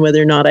effect on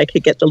whether or not I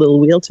could get the little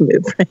wheel to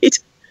move, right?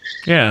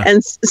 Yeah.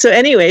 And so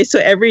anyway, so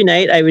every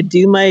night I would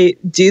do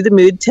the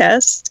mood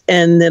test,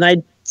 and then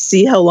I'd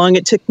see how long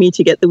it took me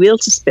to get the wheel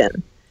to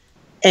spin.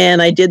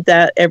 And I did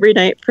that every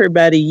night for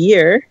about a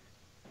year.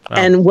 Wow.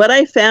 And what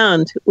I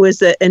found was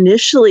that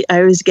initially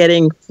I was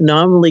getting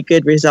phenomenally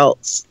good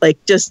results.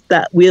 Like, just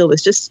that wheel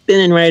was just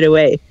spinning right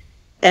away.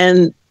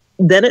 And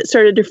then it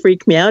started to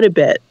freak me out a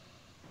bit,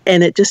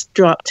 and it just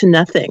dropped to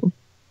nothing.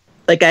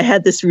 Like, I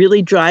had this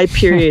really dry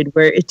period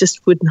where it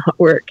just would not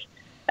work.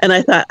 And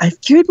I thought, I've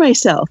cured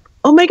myself.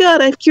 Oh my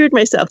God, I've cured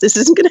myself. This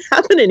isn't going to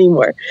happen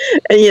anymore.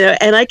 And,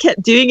 and I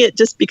kept doing it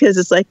just because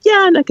it's like,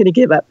 yeah, I'm not going to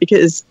give up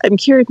because I'm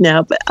cured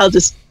now, but I'll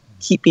just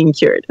keep being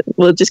cured.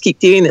 We'll just keep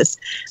doing this.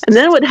 And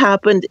then what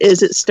happened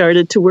is it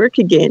started to work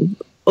again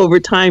over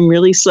time,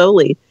 really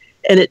slowly.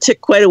 And it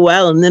took quite a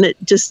while. And then it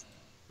just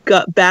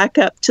got back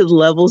up to the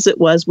levels it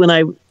was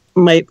when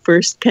my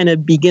first kind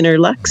of beginner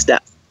luck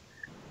stuff.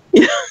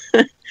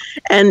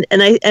 And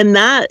I've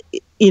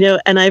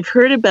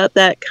heard about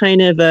that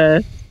kind of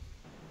a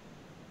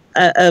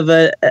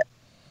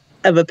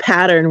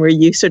pattern where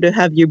you sort of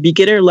have your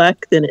beginner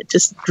luck, then it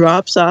just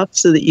drops off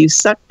so that you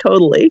suck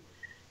totally,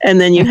 and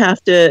then you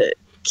have to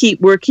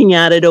keep working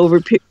at it over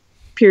a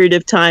period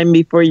of time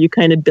before you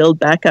kind of build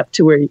back up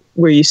to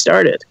where you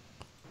started,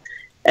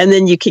 and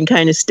then you can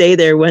kind of stay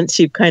there once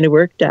you've kind of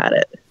worked at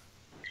it.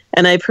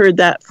 And I've heard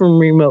that from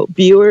remote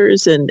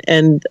viewers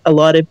and a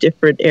lot of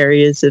different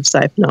areas of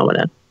psi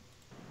phenomena.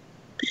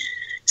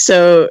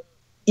 So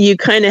you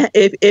kind of,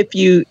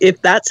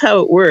 if that's how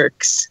it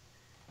works,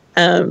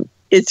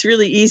 it's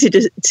really easy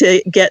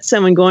to get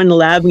someone going to the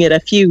lab and get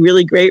a few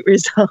really great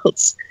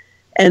results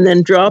and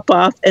then drop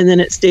off, and then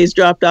it stays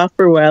dropped off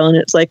for a while. And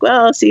it's like,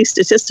 well, see,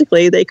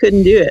 statistically, they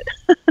couldn't do it.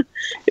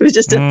 It was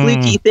just a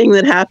fluky thing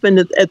that happened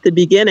at the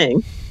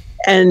beginning.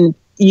 And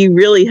you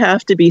really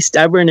have to be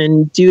stubborn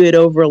and do it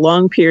over a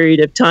long period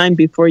of time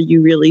before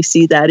you really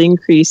see that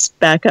increase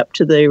back up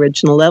to the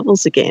original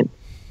levels again.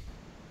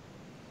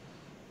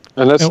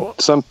 And that's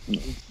some.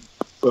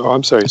 Oh,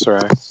 I'm sorry.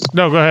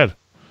 No, go ahead.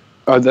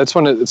 That's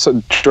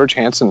George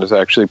Hansen has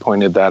actually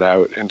pointed that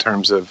out in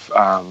terms of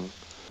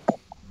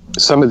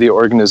some of the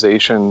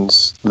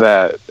organizations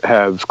that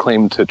have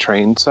claimed to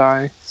train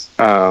psi.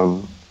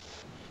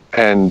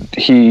 And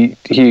he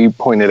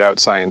pointed out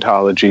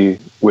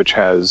Scientology, which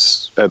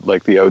has, at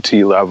like the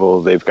OT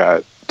level, they've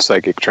got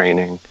psychic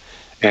training,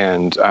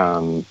 and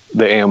the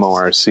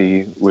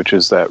AMORC, which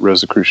is that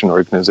Rosicrucian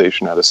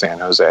organization out of San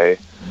Jose,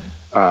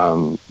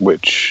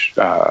 which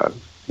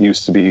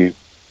used to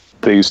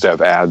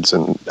have ads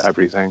and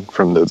everything,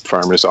 from the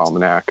Farmer's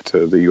Almanac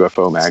to the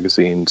UFO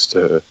magazines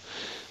to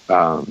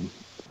all,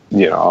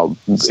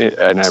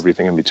 and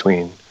everything in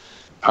between.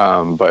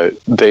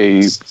 But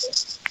they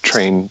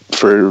train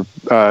for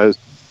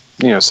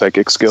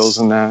psychic skills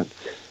and that.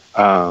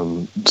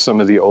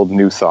 Some of the old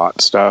New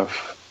Thought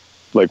stuff,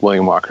 like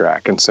William Walker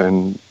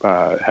Atkinson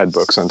had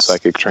books on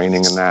psychic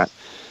training and that.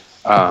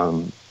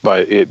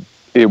 But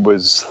it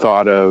was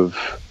thought of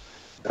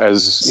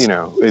as,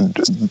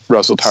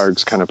 Russell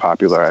Targ's kind of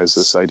popularized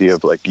this idea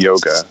of like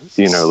yoga,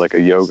 like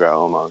a yoga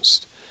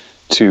almost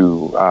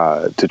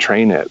to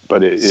train it.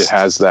 But it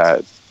has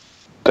that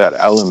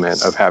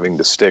element of having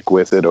to stick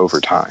with it over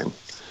time.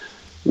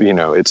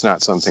 It's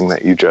not something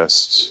that you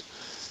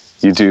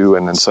do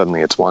and then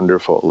suddenly it's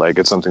wonderful. Like,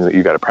 it's something that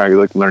you got to practice,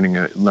 like learning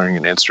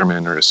an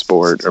instrument or a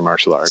sport or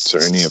martial arts or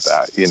any of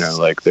that.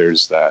 Like,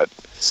 there's that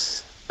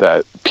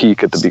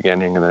peak at the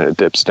beginning and then it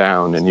dips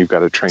down, and you've got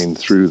to train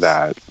through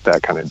that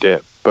kind of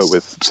dip. But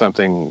with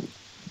something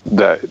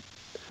that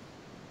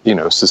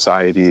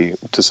society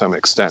to some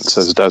extent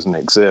says doesn't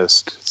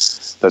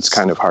exist, that's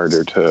kind of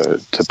harder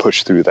to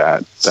push through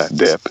that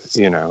dip.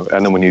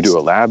 And then when you do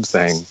a lab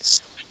thing,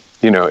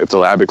 if the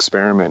lab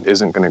experiment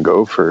isn't going to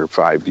go for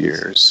 5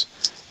 years,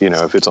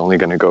 if it's only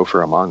going to go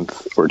for a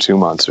month or 2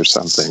 months or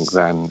something,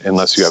 then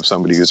unless you have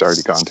somebody who's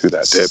already gone through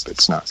that dip,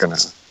 it's not going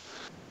to.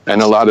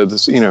 And a lot of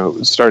this,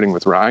 starting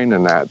with Ryan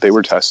and that, they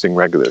were testing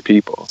regular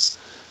people.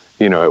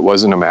 It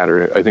wasn't a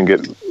matter, I think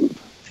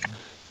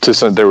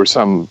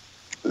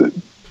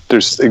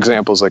there's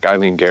examples like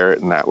Eileen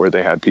Garrett and that, where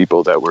they had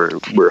people that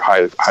were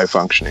high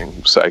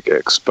functioning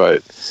psychics,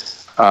 but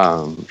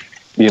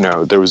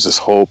there was this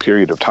whole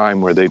period of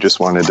time where they just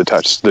wanted to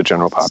touch the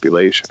general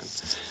population.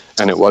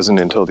 And it wasn't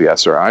until the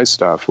SRI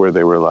stuff where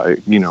they were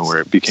like,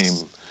 where it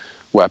became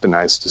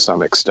weaponized to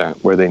some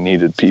extent, where they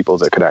needed people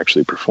that could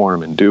actually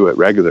perform and do it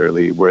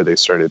regularly, where they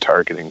started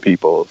targeting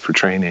people for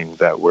training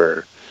that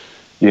were,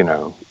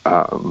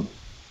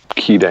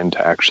 keyed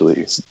into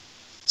actually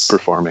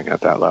performing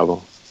at that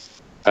level.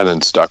 and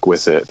then stuck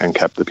with it and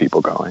kept the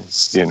people going,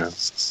 you know.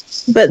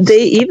 But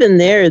they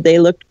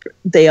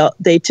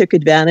took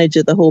advantage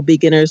of the whole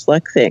beginner's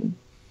luck thing,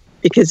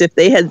 because if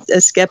they had a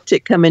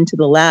skeptic come into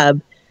the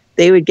lab,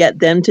 they would get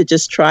them to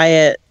just try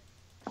it.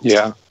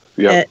 Yeah.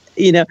 Yeah.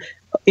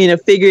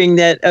 Figuring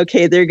that,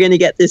 okay, they're going to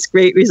get this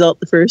great result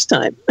the first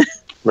time.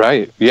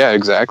 Right. Yeah,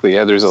 exactly.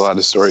 Yeah. There's a lot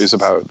of stories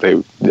about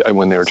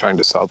when they were trying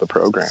to sell the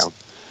program,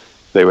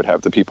 they would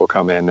have the people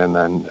come in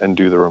and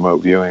do the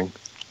remote viewing.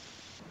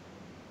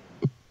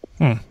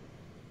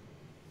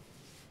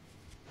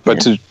 But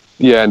to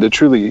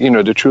truly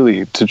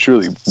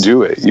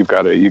do it, you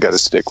got to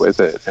stick with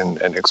it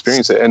and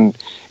experience it. And,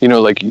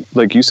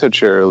 like you said,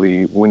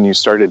 Cherylee, when you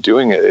started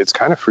doing it, it's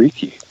kind of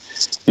freaky,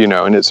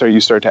 and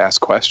you start to ask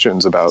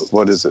questions about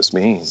what does this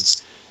mean,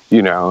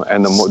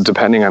 and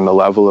depending on the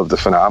level of the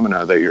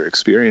phenomena that you're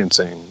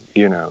experiencing,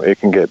 it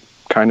can get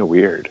kind of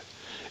weird.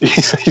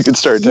 You can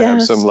start to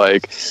have some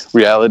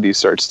reality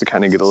starts to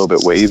kind of get a little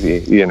bit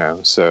wavy,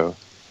 so.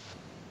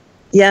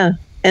 Yeah.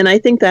 And I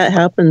think that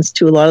happens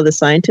to a lot of the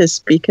scientists,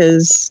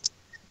 because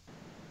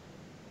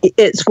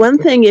it's one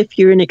thing if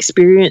you're an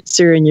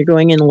experiencer and you're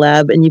going in a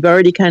lab and you've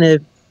already kind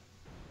of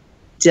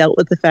dealt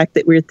with the fact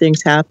that weird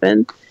things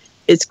happen.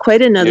 It's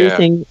quite another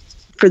thing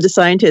for the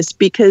scientists,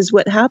 because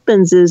what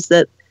happens is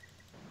that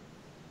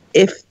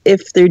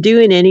if they're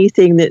doing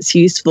anything that's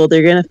useful,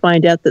 they're going to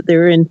find out that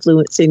they're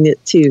influencing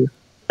it too.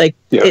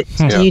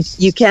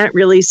 You can't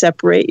really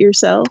separate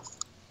yourself.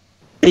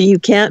 You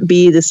can't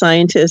be the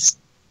scientist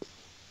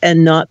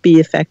and not be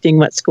affecting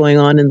what's going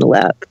on in the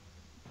lab.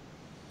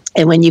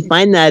 And when you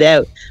find that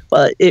out,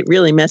 well, it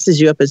really messes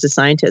you up as a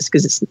scientist,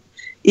 because it's,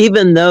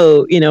 even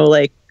though,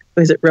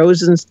 was it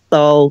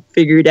Rosenthal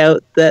figured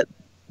out that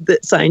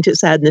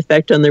scientists had an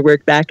effect on their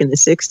work back in the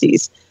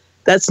 60s,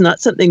 that's not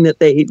something that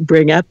they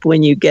bring up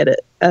when you get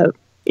a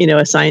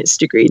science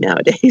degree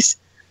nowadays.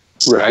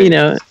 Right.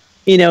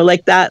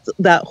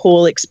 That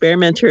whole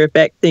experimenter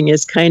effect thing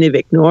is kind of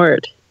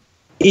ignored,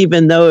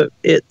 even though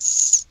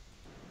it's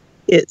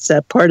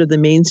a part of the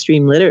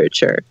mainstream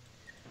literature.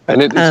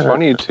 And it's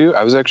funny too.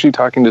 I was actually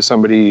talking to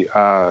somebody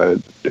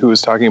who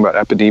was talking about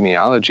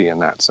epidemiology in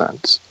that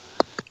sense,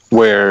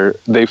 where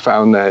they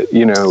found that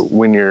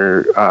when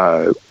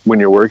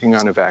you're working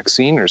on a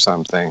vaccine or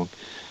something,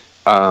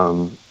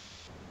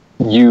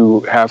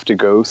 you have to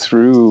go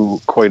through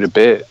quite a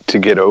bit to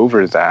get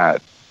over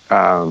that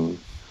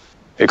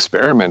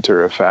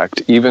experimenter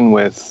effect, even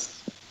with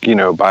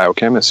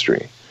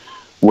biochemistry,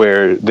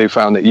 where they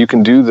found that you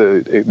can do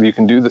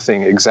the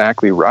thing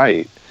exactly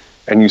right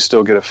and you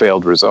still get a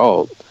failed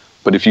result.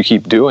 But if you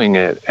keep doing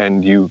it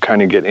and you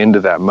kind of get into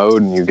that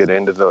mode and you get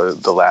into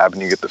the lab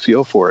and you get the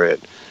feel for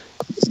it,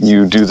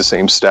 you do the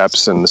same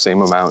steps and the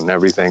same amount and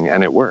everything,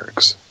 and it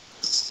works.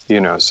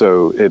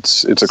 So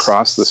it's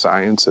across the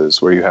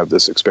sciences where you have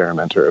this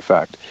experimenter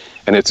effect,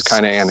 and it's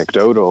kind of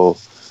anecdotal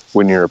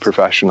when you're a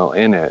professional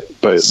in it.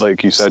 But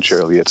like you said,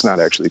 Cherylee, it's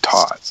not actually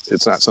taught.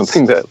 It's not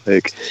something that,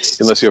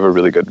 unless you have a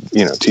really good,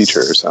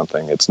 teacher or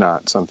something, it's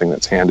not something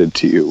that's handed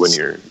to you when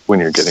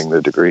you're getting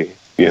the degree,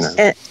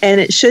 And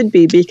it should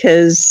be,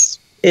 because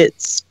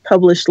it's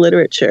published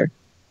literature.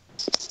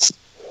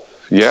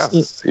 Yeah.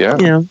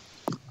 Yeah.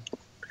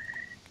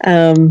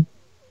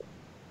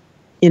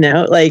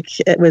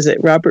 Was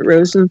it Robert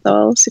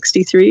Rosenthal,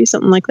 63,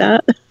 something like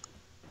that?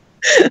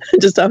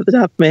 Just off the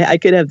top of my head. I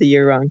could have the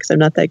year wrong because I'm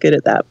not that good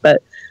at that,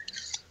 but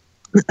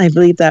I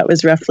believe that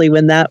was roughly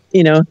when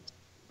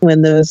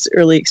when those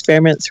early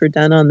experiments were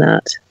done on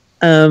that.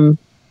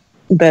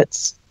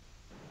 But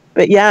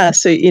yeah,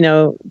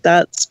 so,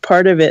 that's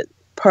part of it.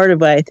 Part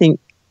of what I think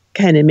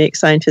kind of makes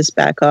scientists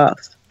back off,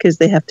 because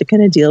they have to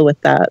kind of deal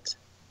with that.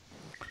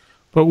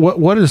 But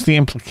what is the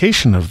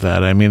implication of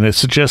that? I mean, it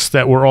suggests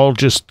that we're all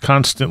just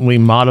constantly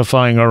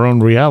modifying our own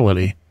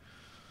reality.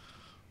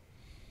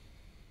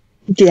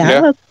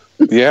 Yeah.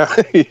 Yeah,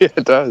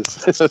 it does.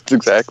 That's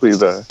exactly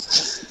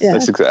that's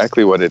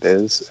exactly what it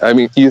is. I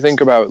mean, you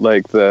think about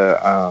the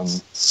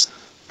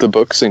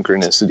book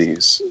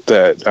synchronicities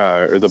that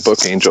or the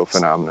book angel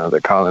phenomena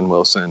that Colin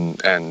Wilson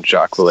and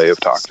Jacques Vallée have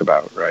talked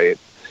about, right?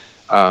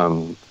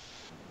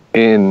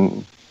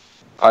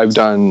 I've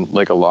done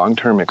a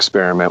long-term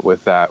experiment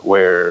with that,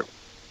 where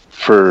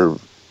for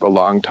a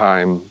long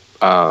time,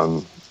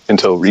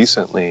 until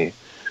recently,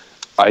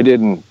 I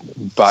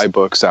didn't buy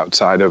books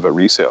outside of a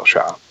resale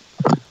shop,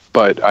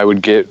 but I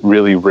would get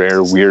really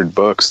rare, weird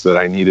books that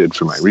I needed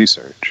for my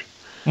research.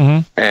 Mm-hmm.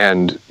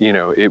 And,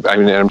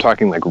 I'm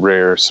talking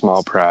rare,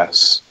 small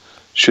press,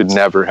 should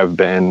never have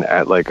been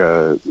at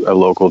a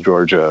local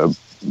Georgia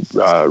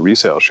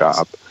resale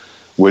shop,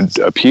 would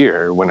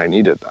appear when I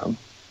needed them.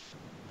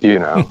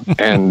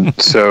 And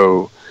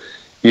so,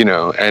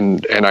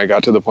 and I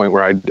got to the point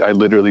where I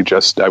literally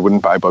I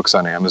wouldn't buy books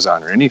on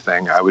Amazon or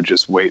anything. I would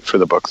just wait for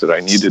the book that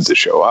I needed to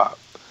show up.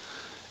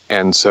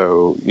 And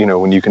so,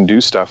 when you can do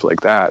stuff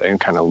like that and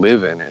kind of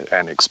live in it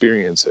and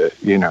experience it,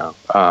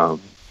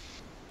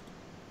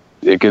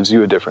 it gives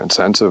you a different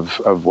sense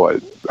of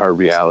what our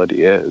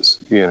reality is,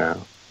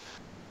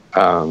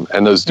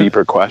 And those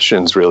deeper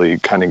questions really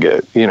kind of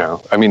get,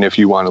 I mean, if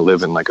you want to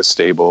live in like a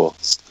stable,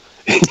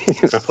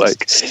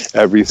 like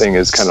everything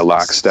is kind of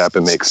lockstep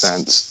and makes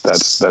sense,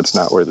 that's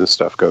not where this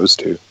stuff goes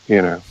to,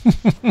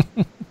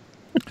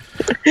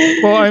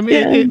 Well, I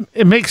mean,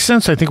 it makes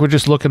sense. I think we're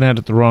just looking at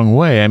it the wrong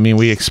way. I mean,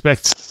 we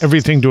expect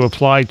everything to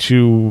apply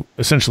to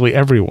essentially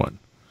everyone.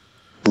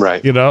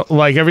 Right.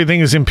 Like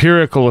everything is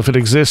empirical. If it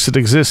exists, it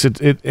exists.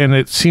 And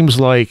it seems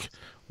like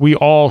we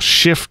all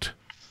shift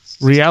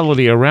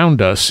reality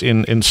around us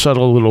in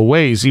subtle little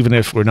ways, even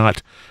if we're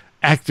not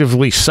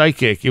actively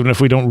psychic, even if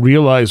we don't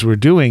realize we're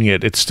doing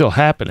it, it's still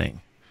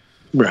happening.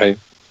 Right.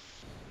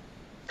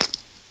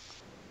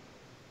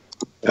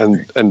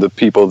 And the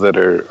people that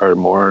are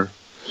more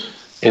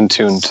in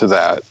tune to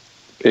that,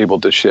 able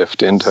to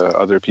shift into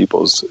other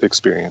people's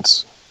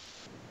experience.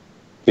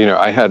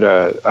 I had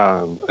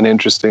an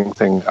interesting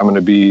thing. I'm going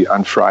to be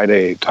on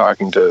Friday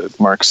talking to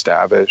Mark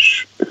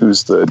Stavish,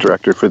 who's the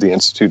director for the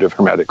Institute of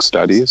Hermetic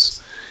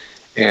Studies.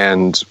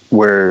 And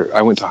where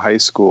I went to high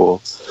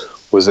school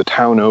was a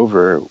town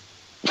over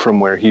from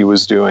where he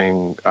was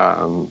doing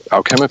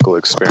alchemical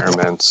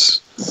experiments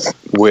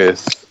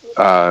with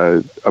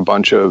a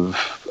bunch of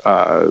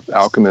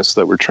alchemists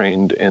that were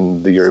trained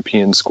in the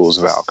European schools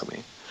of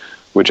alchemy,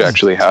 which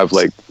actually have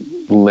like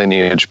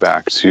lineage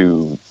back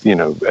to,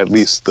 at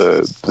least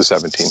the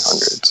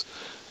 1700s,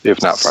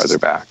 if not farther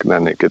back. And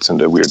then it gets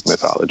into weird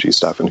mythology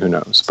stuff and who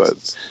knows,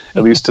 but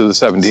at least to the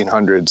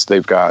 1700s,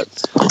 they've got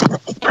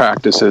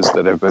practices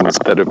that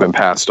have been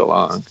passed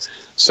along.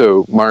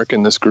 So Mark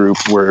and this group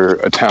were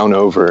a town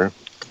over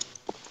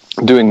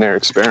doing their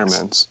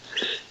experiments,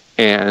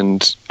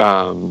 and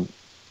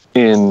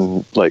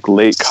in like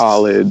late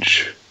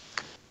college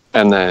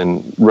and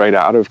then right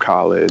out of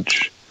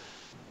college,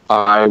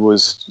 I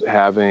was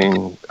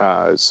having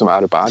some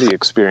out-of-body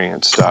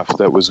experience stuff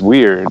that was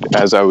weird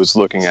as I was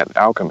looking at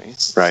alchemy,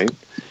 right?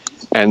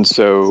 And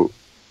so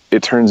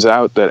it turns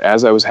out that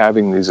as I was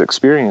having these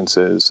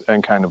experiences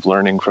and kind of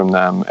learning from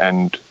them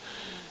and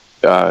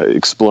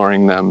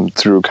exploring them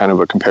through kind of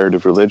a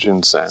comparative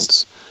religion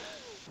sense,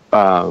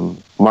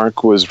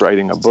 Mark was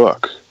writing a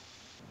book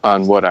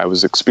on what I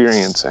was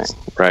experiencing,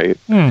 right?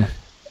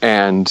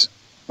 And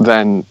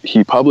then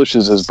he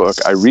publishes his book.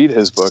 I read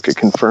his book. It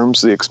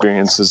confirms the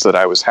experiences that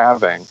I was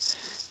having.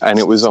 And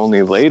it was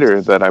only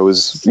later that I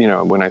was,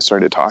 when I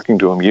started talking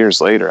to him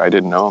years later, I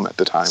didn't know him at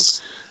the time,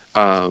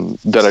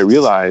 that I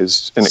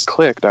realized, and it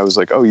clicked. I was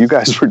like, oh, you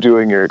guys were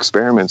doing your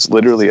experiments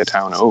literally a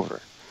town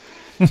over,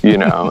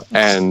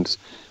 and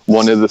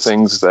one of the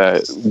things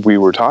that we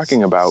were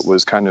talking about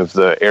was kind of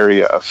the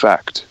area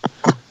effect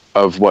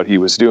of what he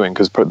was doing,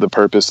 because the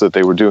purpose that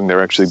they were doing, they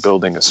were actually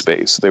building a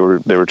space. They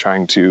were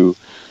trying to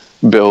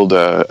build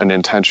an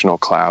intentional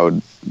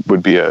cloud,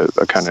 would be a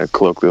kind of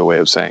colloquial way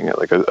of saying it,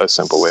 like a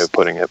simple way of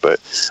putting it, but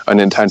an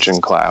intention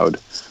cloud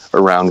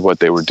around what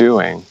they were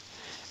doing.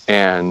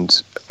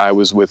 And I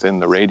was within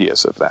the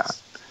radius of that,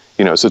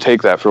 so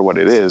take that for what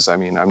it is. I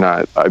mean,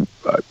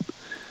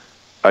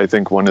 I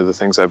think one of the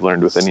things I've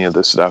learned with any of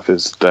this stuff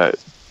is that,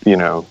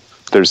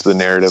 there's the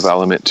narrative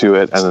element to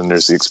it, and then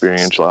there's the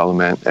experiential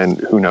element, and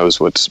who knows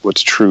what's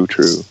true,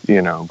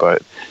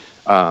 but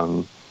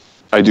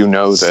I do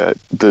know that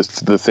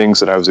the things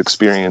that I was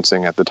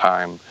experiencing at the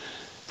time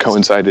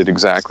coincided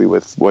exactly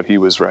with what he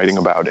was writing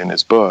about in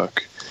his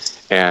book,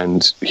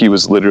 and he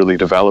was literally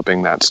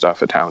developing that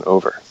stuff a town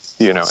over,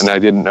 and I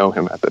didn't know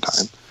him at the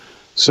time.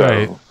 So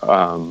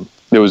right.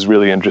 It was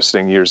really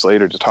interesting years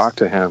later to talk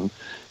to him,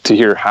 to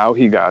hear how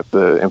he got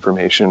the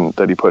information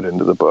that he put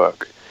into the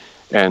book,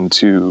 and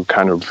to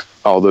kind of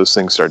all those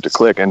things start to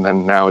click. And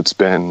then now it's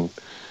been,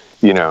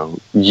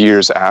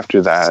 years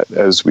after that,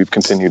 as we've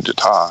continued to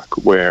talk,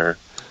 where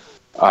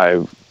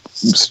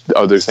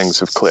other things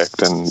have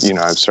clicked, and,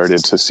 I've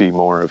started to see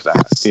more of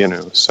that,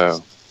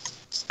 so.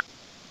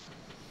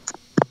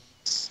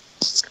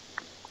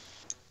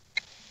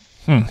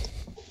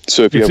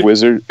 So if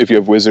you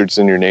have wizards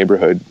in your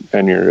neighborhood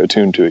and you're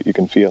attuned to it, you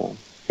can feel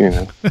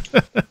them,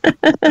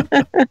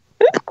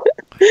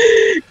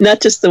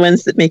 Not just the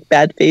ones that make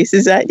bad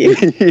faces at you.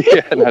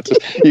 Yeah,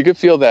 you can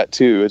feel that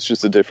too. It's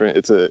just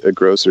it's a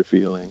grosser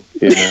feeling,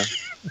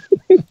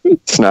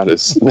 It's not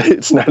as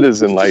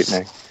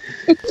enlightening.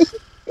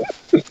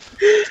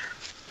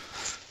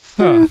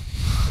 Huh.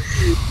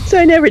 So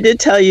I never did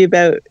tell you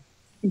about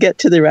Get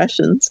to the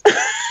Russians.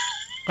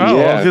 Well,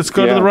 let's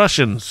go to the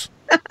Russians.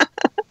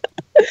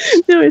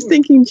 No, I was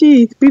thinking,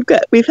 gee,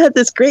 we've had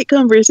this great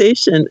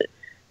conversation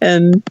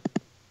and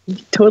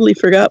totally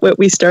forgot what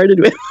we started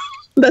with.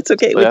 That's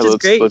okay, which is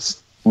great.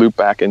 Let's loop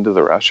back into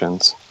the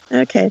Russians.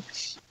 Okay.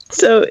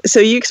 So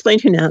you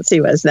explained who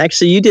Nancy was, and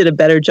actually you did a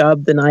better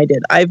job than I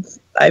did.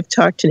 I've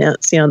talked to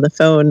Nancy on the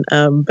phone,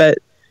 but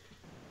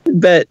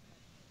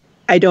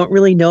I don't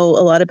really know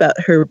a lot about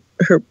her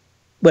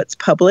what's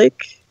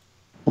public,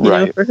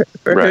 right? For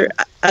her,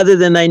 other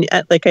than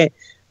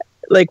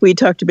like we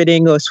talked about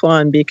Ingo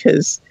Swann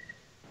because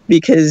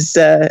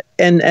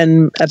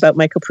and about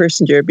Michael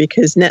Persinger,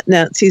 because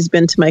Nancy's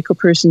been to Michael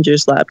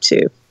Persinger's lab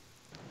too.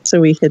 So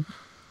we had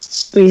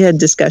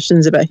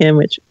discussions about him,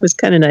 which was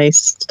kind of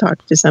nice to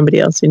talk to somebody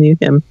else who knew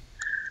him.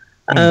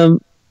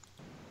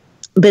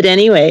 But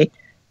anyway,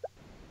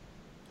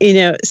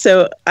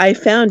 so I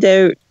found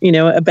out,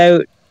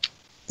 about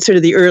sort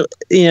of the early,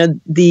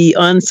 the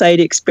on-site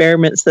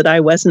experiments that I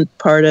wasn't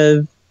part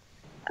of,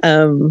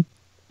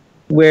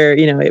 where,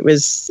 it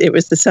was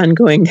the sun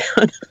going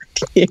down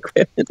the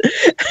equipment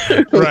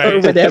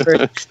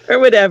or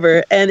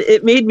whatever. And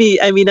it made me,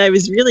 I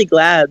was really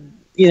glad,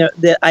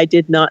 that I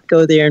did not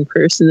go there in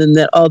person and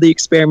that all the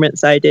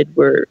experiments I did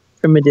were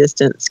from a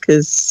distance,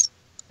 because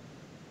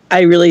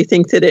I really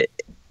think that it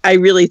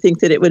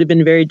would have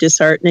been very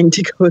disheartening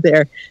to go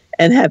there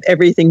and have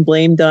everything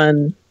blamed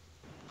on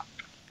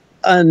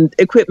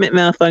equipment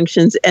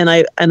malfunctions, and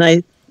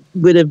I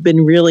would have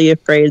been really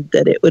afraid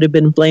that it would have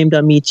been blamed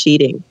on me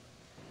cheating.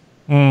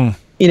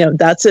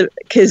 That's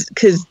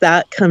because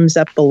that comes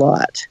up a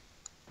lot,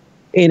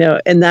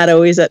 and that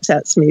always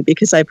upsets me,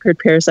 because I've heard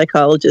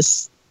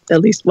parapsychologists, at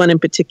least one in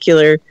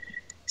particular,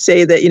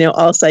 say that,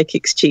 all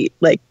psychics cheat.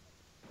 Like,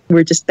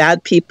 we're just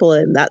bad people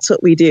and that's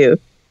what we do.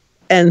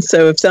 And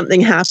so if something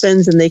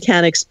happens and they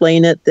can't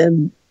explain it,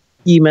 then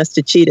you must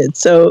have cheated.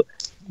 So,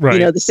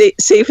 the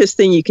safest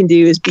thing you can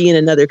do is be in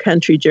another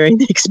country during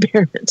the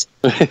experiment.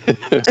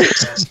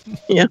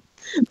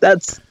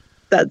 That's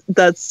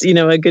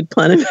a good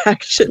plan of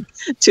action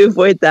to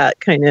avoid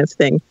that kind of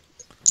thing.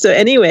 So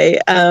anyway,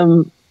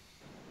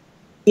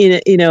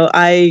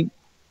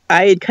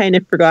 I had kind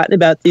of forgotten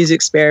about these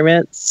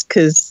experiments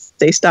because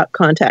they stopped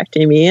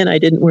contacting me and I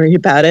didn't worry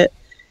about it.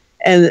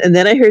 And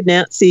then I heard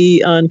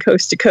Nancy on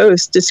Coast to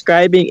Coast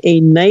describing a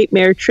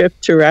nightmare trip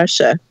to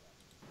Russia.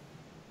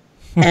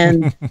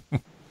 And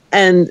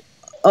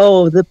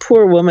the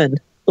poor woman,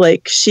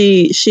 like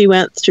she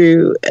went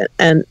through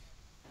an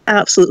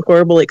absolute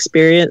horrible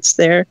experience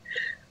there.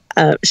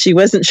 She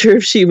wasn't sure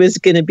if she was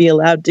going to be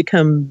allowed to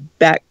come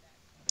back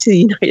to the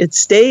United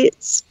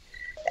States.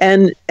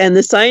 And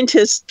the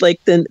scientist,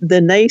 like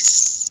the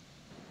nice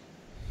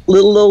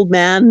little old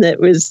man that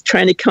was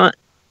trying to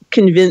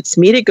convince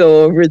me to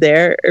go over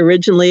there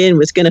originally and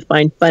was going to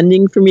find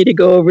funding for me to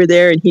go over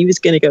there, and he was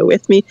going to go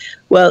with me.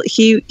 Well,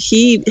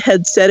 he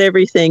had set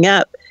everything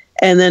up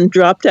and then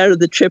dropped out of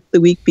the trip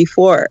the week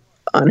before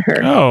on her.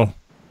 Oh.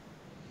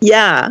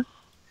 Yeah.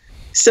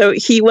 So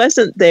he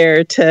wasn't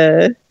there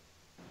to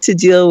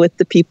deal with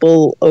the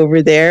people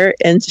over there,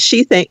 and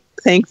she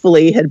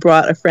thankfully had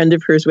brought a friend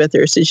of hers with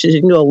her, so she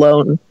didn't go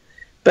alone.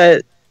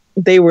 But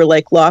they were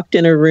like locked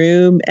in a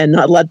room and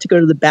not allowed to go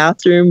to the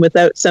bathroom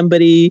without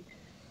somebody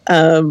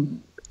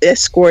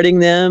escorting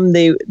them.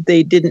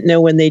 They didn't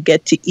know when they'd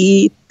get to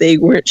eat. They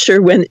weren't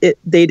sure when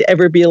they'd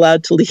ever be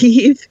allowed to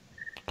leave.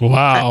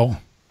 Wow.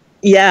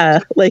 Yeah,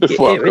 like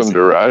welcome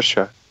to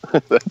Russia.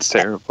 That's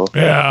terrible.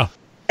 Yeah.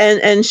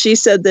 And she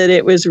said that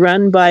it was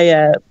run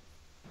by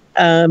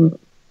an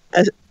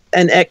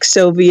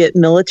ex-Soviet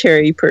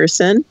military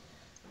person,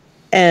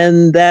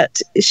 and that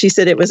she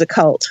said it was a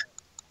cult.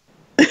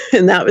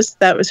 And that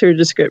was her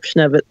description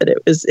of it, that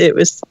it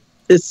was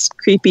this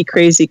creepy,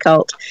 crazy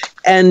cult.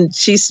 And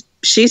she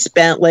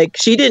spent, like,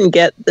 she didn't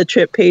get the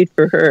trip paid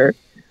for her,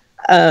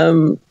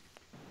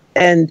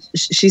 and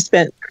she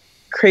spent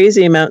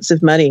crazy amounts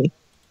of money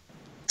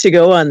to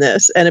go on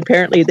this. And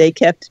apparently they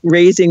kept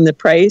raising the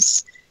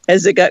price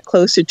as it got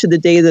closer to the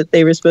day that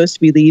they were supposed to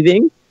be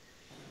leaving.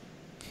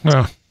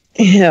 Oh.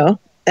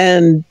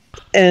 And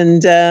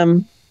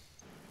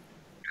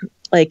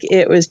like,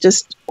 it was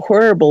just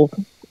horrible.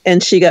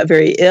 And she got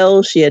very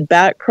ill. She had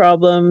back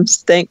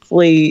problems.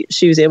 Thankfully,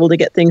 she was able to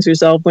get things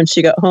resolved when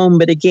she got home.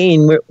 But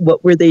again,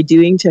 what were they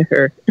doing to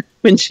her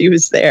when she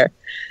was there?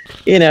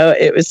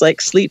 It was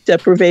like sleep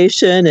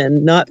deprivation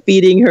and not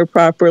feeding her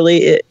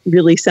properly. It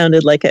really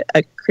sounded like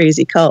a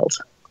crazy cult.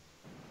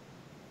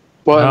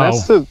 Well, wow.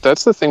 And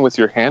that's the thing with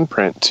your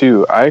handprint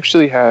too. I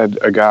actually had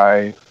a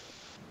guy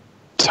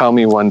tell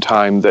me one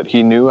time that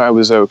he knew I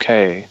was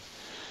okay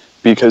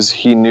because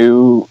he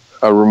knew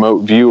a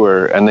remote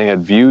viewer and they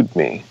had viewed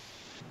me.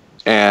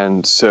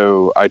 And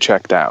so I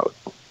checked out.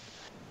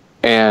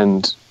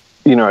 And,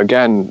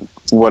 again,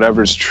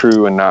 whatever's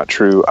true and not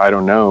true, I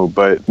don't know.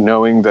 But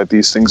knowing that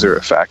these things are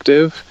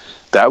effective,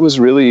 that was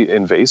really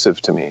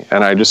invasive to me.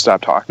 And I just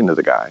stopped talking to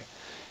the guy,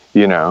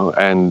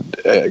 and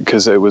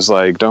because it was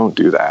like, don't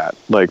do that.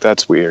 Like,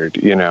 that's weird,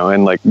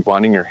 and like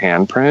wanting your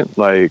handprint,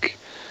 like,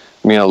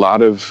 a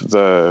lot of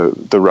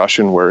the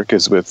Russian work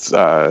is with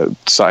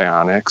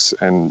psionics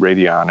and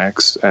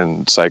radionics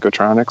and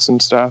psychotronics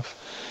and stuff,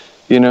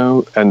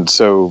 and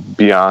so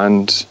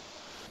beyond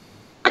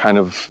kind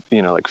of,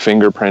 like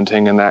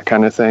fingerprinting and that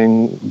kind of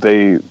thing,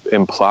 they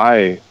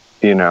imply,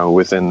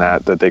 within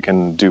that they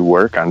can do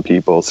work on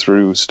people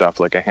through stuff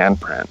like a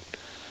handprint.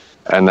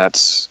 And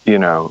that's,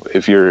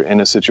 if you're in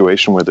a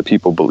situation where the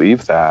people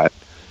believe that,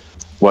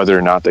 whether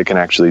or not they can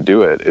actually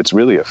do it, it's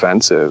really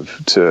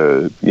offensive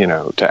to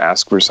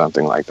ask for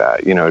something like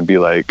that. It'd be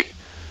like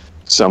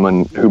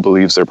someone who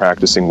believes they're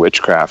practicing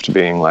witchcraft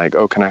being like,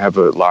 oh, can I have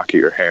a lock of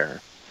your hair?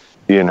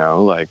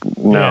 Like,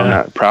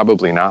 no,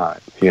 probably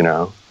not,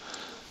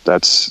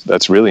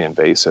 that's really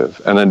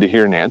invasive. And then to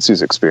hear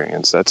Nancy's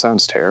experience, that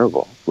sounds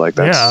terrible. Like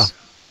that's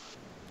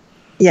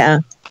yeah.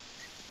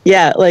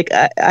 Like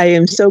I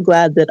am so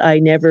glad that I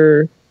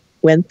never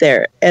went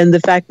there. And the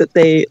fact that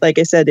they, like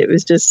I said, it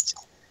just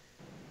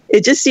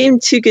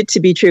seemed too good to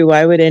be true.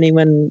 Why would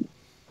anyone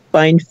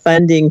find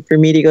funding for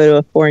me to go to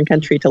a foreign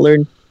country to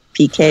learn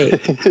PK?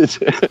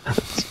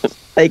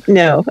 Like,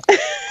 no.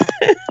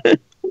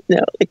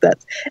 No, like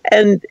that's,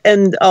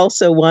 and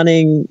also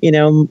wanting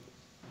a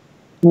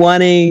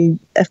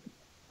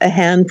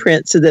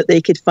handprint so that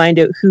they could find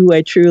out who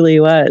I truly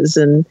was,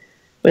 and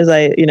was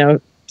I,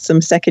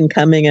 some second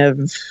coming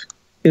of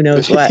who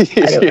knows what.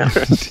 I don't know.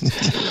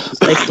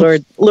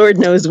 Like Lord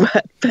knows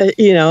what, but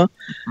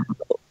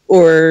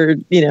or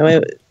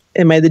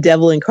am I the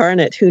devil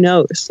incarnate? Who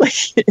knows?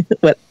 Like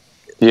what?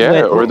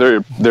 Yeah, or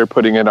they're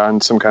putting it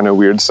on some kind of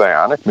weird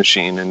psionic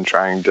machine and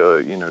trying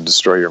to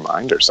destroy your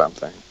mind or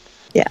something.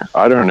 Yeah,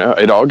 I don't know.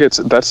 It all gets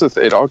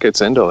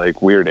into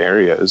like weird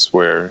areas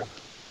where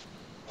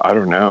I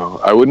don't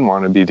know. I wouldn't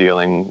want to be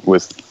dealing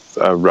with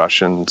a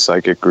Russian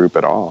psychic group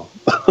at all,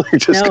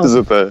 just because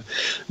of the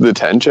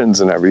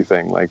tensions and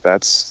everything. Like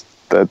that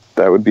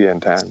would be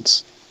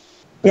intense.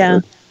 Yeah.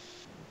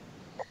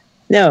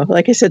 No,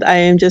 like I said, I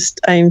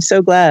am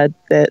so glad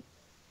that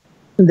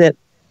that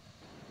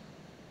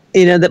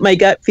my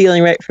gut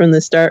feeling right from the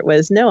start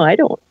was no, I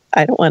don't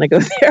want to go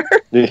there.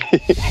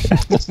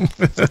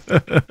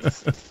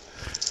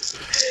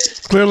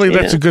 Clearly,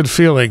 that's a good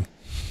feeling.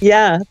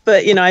 Yeah,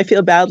 but I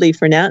feel badly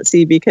for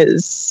Nancy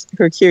because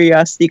her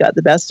curiosity got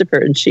the best of her,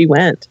 and she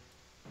went.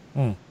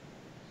 Well,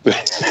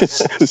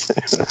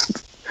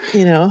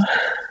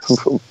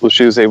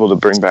 she was able to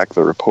bring back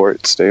the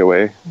report. Stay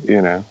away.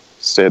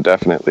 Stay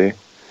definitely.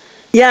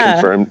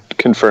 Yeah.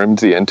 Confirmed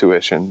the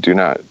intuition. Do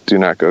not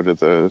go to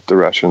the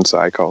Russian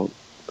Psi cult.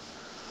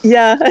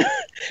 Yeah,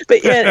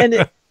 but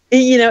and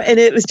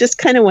it was just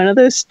kind of one of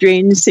those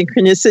strange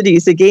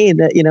synchronicities again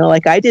that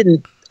like I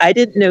didn't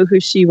know who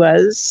she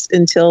was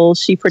until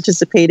she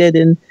participated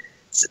in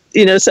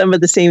some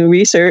of the same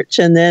research,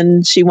 and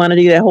then she wanted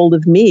to get a hold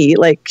of me.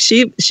 Like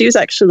she was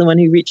actually the one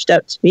who reached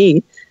out to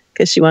me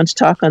because she wanted to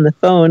talk on the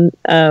phone,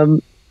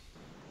 and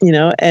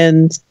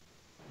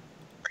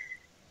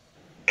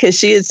because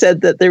she had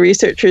said that the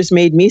researchers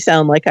made me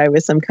sound like I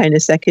was some kind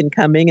of second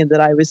coming, and that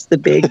I was the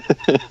big,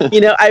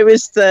 I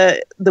was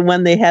the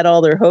one they had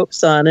all their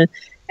hopes on.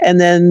 And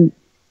then,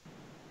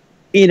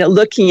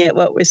 looking at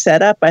what was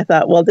set up, I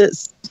thought, well,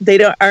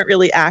 they aren't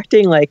really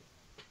acting like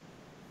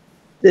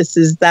this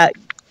is that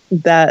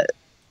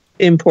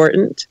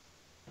important,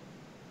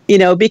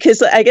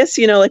 because I guess,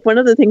 like one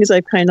of the things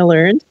I've kind of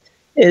learned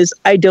is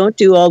I don't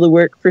do all the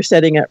work for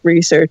setting up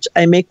research.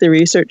 I make the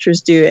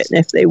researchers do it. And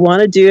if they want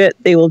to do it,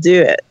 they will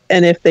do it.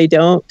 And if they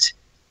don't,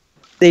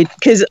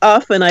 because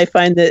often I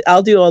find that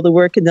I'll do all the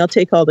work and they'll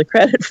take all the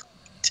credit for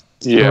it.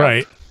 Yeah.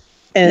 Right.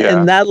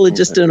 And that'll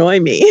just annoy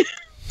me.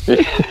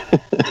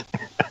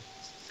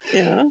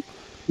 Yeah.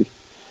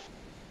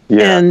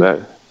 And,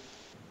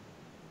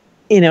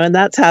 and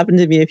that's happened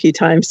to me a few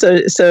times.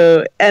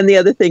 So, and the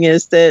other thing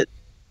is that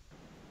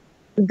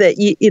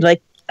you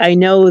like, I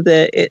know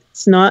that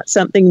it's not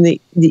something that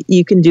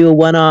you can do a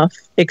one-off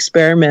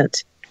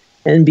experiment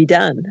and be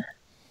done.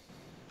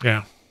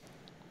 Yeah.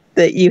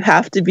 That you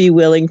have to be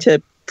willing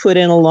to put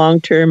in a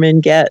long-term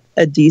and get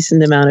a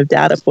decent amount of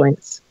data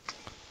points.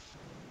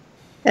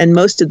 And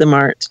most of them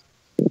aren't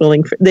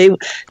willing for, they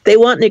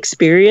want an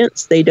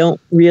experience. They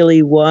don't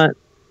really want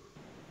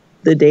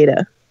the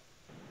data.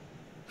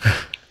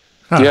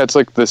 Huh. Yeah, it's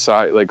like the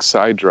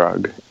side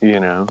drug,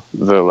 get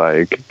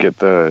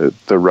the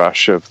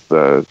rush of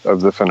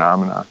the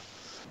phenomena,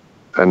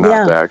 and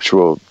not the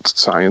actual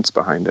science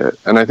behind it.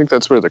 And I think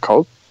that's where the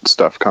cult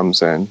stuff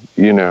comes in.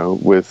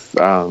 With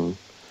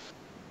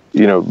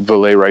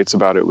Valet writes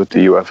about it with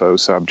the UFO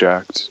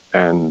subject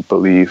and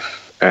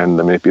belief and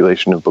the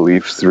manipulation of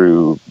belief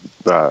through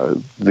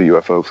the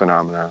UFO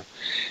phenomena.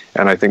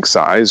 And I think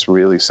Psi is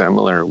really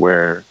similar,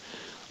 where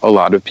a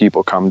lot of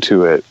people come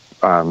to it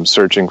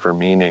searching for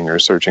meaning or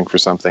searching for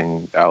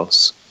something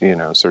else,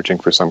 searching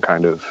for some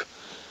kind of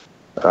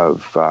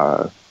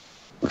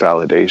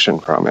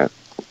validation from it.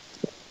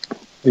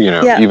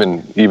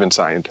 Even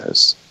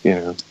scientists,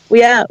 Well,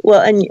 yeah.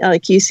 Well, and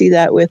like you see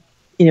that with,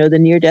 the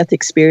near-death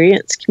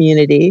experience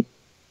community,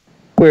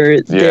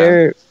 where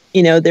they're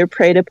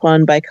preyed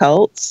upon by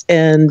cults,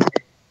 and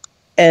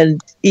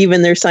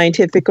even their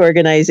scientific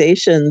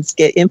organizations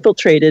get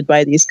infiltrated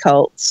by these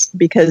cults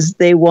because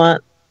they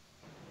want.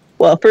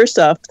 Well, first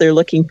off, they're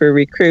looking for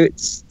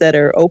recruits that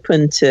are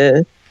open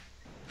to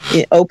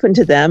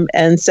them.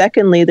 And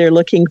secondly, they're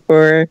looking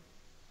for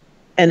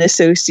an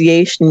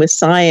association with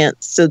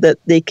science so that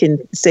they can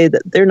say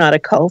that they're not a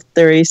cult,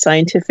 they're a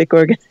scientific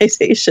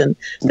organization.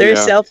 They're a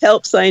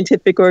self-help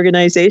scientific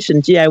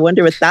organization. Gee, I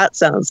wonder what that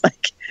sounds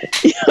like.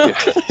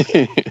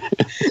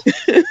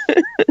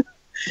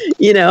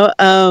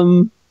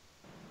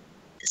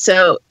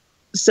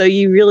 So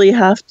you really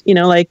have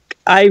to,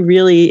 I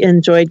really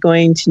enjoyed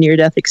going to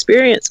near-death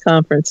experience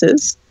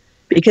conferences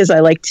because I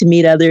like to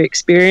meet other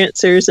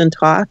experiencers and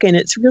talk. And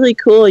it's really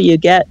cool. You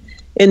get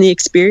in the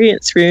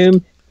experience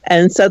room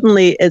and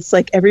suddenly it's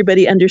like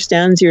everybody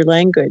understands your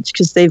language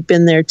because they've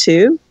been there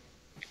too.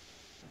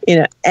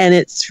 And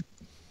it's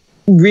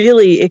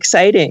really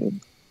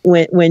exciting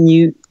when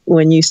you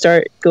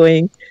start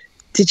going,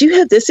 did you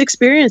have this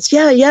experience?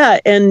 Yeah.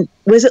 And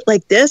was it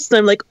like this? And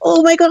I'm like,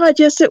 oh my God,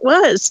 yes, it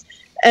was.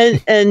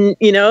 And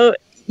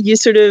you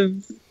sort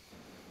of,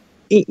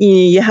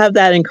 you have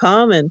that in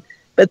common.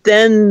 But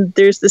then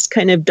there's this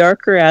kind of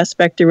darker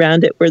aspect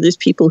around it where there's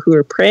people who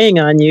are preying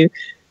on you,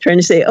 trying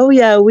to say, oh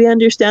yeah, we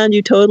understand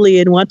you totally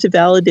and want to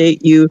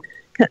validate you,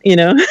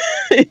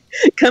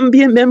 come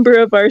be a member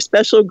of our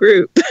special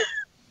group.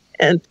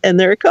 and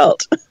they're a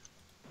cult.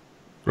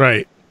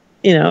 Right.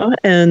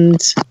 And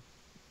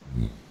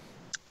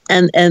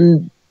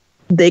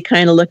they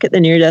kind of look at the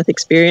near-death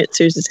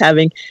experiencers as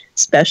having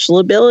special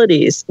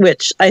abilities,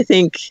 which I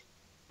think,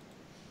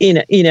 you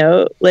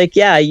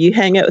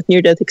hang out with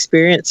near-death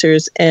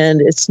experiencers and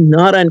it's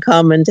not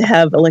uncommon to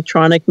have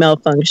electronic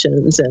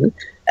malfunctions and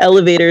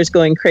elevators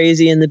going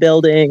crazy in the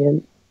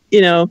building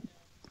and,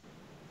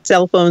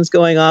 cell phones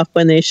going off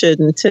when they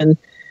shouldn't. And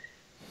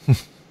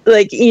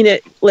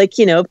it's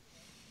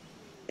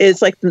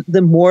like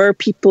the more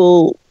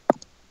people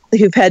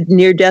who've had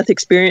near-death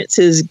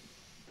experiences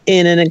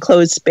in an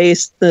enclosed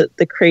space, the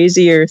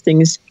crazier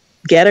things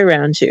get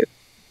around you.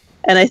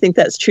 And I think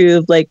that's true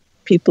of like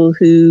people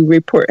who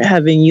report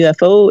having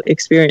UFO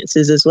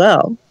experiences as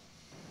well.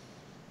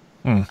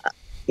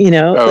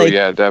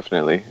 Yeah,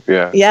 definitely.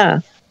 Yeah. Yeah.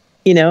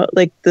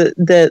 Like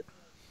the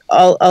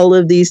all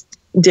of these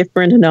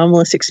different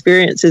anomalous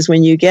experiences,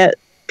 when you get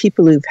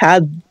people who've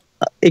had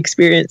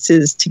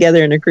experiences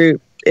together in a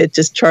group, it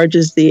just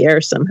charges the air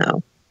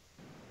somehow.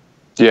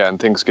 Yeah, and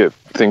things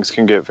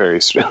can get very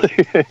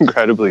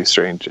incredibly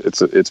strange.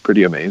 It's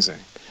pretty amazing.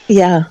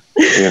 Yeah.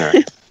 Yeah.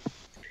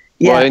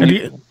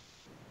 Well,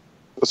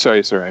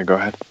 sorry, go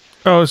ahead.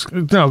 No,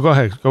 go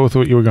ahead. Go with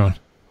what you were going.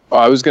 Oh,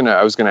 I was gonna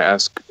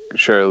ask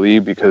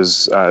Cherylee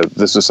because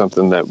this is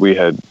something that we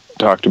had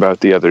talked about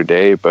the other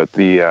day, but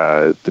the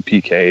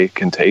PK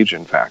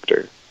contagion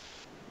factor,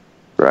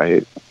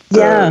 right?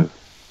 Yeah.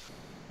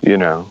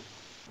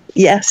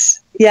 Yes.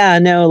 Yeah.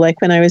 No.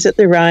 Like when I was at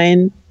the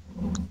Rhine.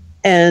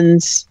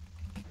 And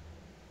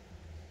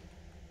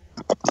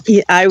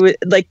I would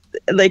like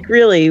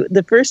really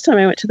the first time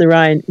I went to the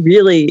Rhine,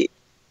 really,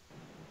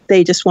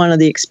 they just wanted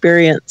the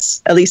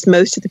experience, at least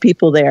most of the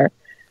people there.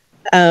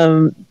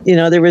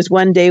 There was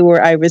one day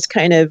where I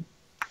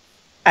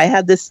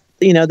had this,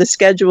 the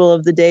schedule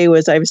of the day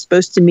was I was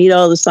supposed to meet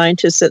all the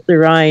scientists at the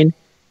Rhine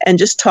and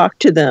just talk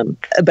to them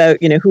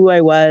about, who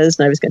I was.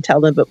 And I was going to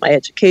tell them about my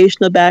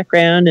educational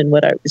background and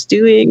what I was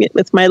doing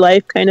with my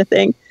life kind of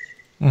thing.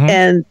 Mm-hmm.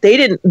 And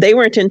they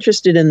weren't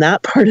interested in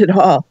that part at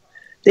all.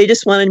 They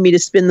just wanted me to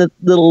spin the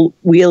little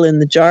wheel in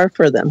the jar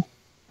for them.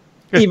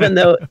 Even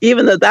though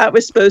that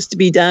was supposed to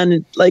be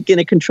done like in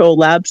a controlled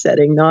lab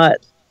setting, not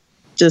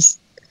just.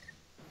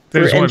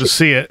 They just wanted to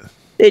see it.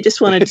 They just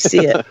wanted to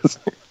see it.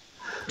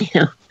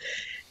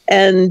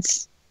 And,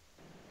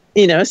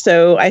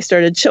 so I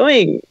started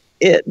showing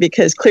it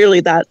because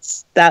clearly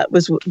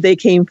they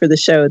came for the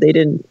show. They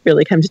didn't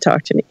really come to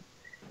talk to me.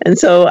 And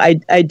so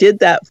I did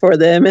that for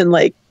them. And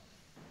like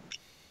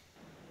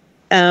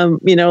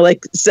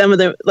some of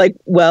them, like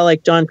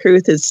John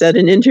Cruth has said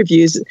in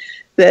interviews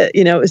that,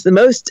 it was the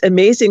most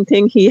amazing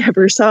thing he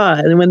ever saw.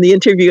 And when the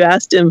interview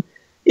asked him,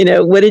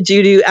 what did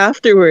you do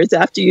afterwards,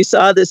 after you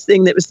saw this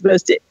thing that was the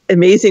most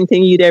amazing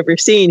thing you'd ever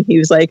seen? He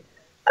was like,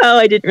 oh,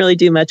 I didn't really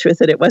do much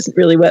with it. It wasn't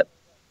really what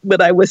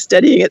I was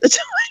studying at the time.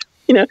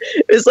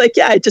 It was like,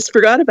 yeah, I just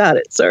forgot about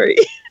it. Sorry.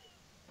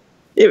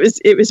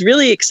 It was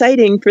really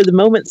exciting for the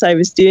moments I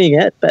was doing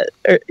it, but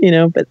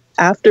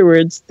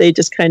afterwards they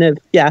just kind of,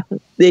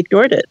 they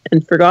ignored it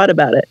and forgot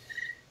about it.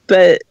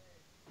 But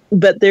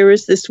there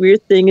was this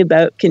weird thing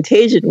about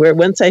contagion where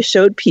once I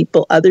showed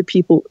people, other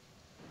people,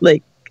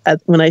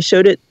 when I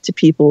showed it to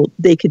people,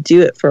 they could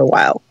do it for a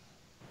while.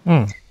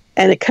 And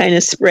it kind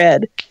of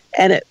spread.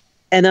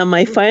 And on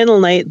my final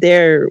night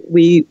there,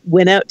 we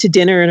went out to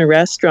dinner in a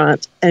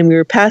restaurant and we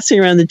were passing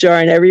around the jar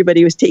and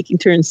everybody was taking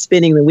turns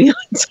spinning the wheel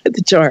inside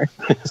the jar.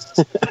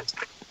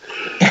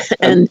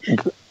 And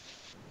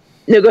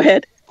no, go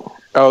ahead.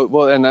 Oh,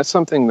 well, and that's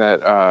something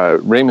that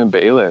Raymond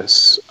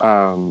Bayless,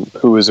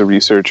 who was a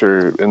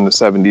researcher in the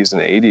 70s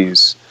and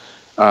 80s,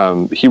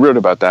 he wrote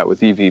about that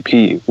with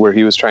EVP, where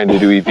he was trying to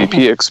do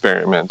EVP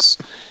experiments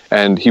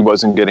and he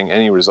wasn't getting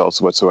any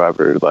results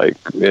whatsoever, like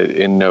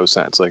in no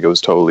sense, like it was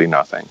totally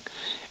nothing.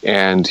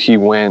 And he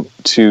went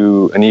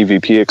to an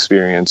EVP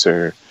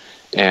experiencer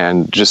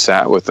and just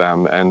sat with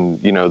them and,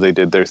 they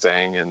did their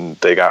thing and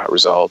they got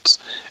results.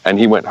 And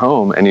he went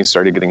home and he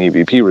started getting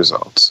EVP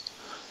results.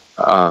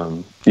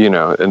 And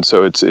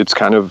so it's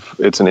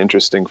an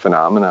interesting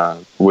phenomena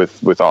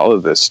with all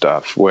of this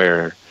stuff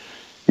where,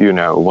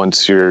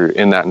 once you're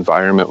in that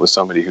environment with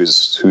somebody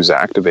who's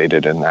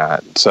activated in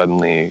that,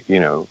 suddenly,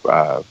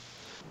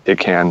 it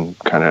can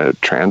kind of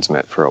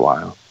transmit for a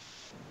while.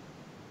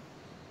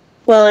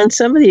 Well, and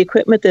some of the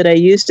equipment that I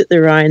used at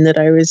the Rhine, that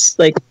I was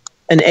like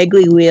an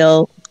Egley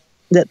wheel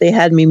that they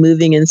had me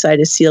moving inside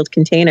a sealed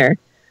container.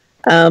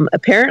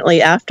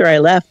 Apparently, after I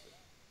left,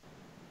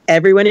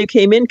 everyone who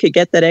came in could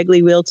get that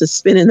Egley wheel to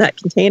spin in that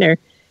container.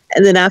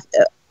 And then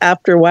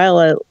after a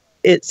while,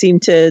 it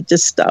seemed to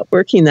just stop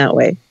working that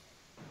way.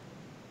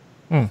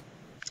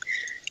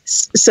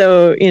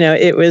 So,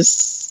 it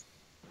was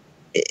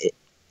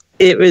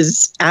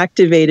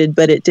activated,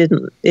 but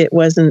it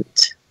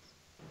wasn't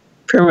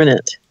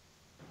permanent.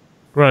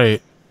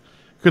 Right.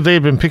 Could they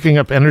have been picking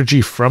up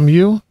energy from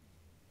you?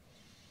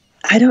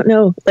 I don't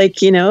know.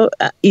 Like,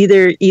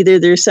 either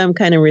there's some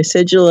kind of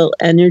residual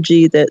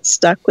energy that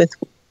stuck with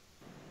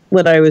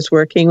what I was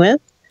working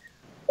with,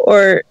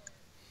 or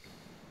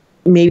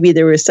maybe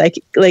there was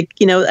psychic,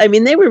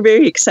 they were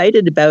very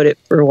excited about it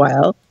for a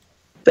while,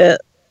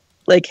 but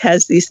like,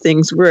 as these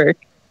things work,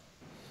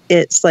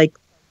 it's like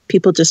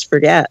people just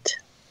forget,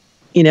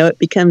 it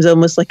becomes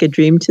almost like a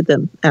dream to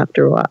them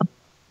after a while.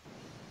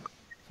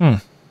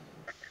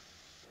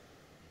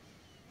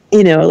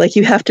 Like,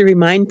 you have to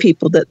remind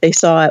people that they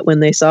saw it when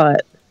they saw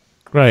it.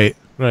 Right.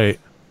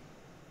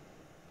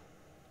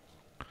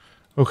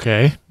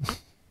 Okay.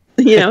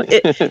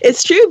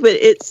 It's true, but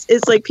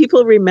it's like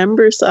people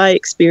remember psi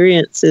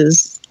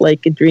experiences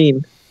like a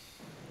dream.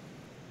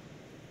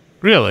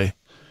 Really?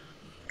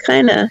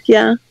 Kinda,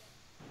 yeah.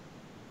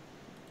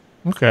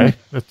 Okay,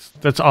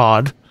 that's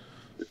odd.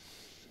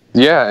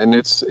 Yeah, and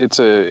it's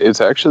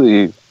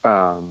actually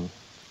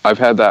I've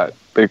had that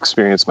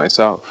experience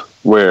myself,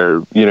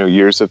 where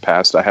years have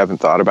passed, I haven't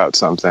thought about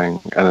something,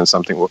 and then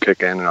something will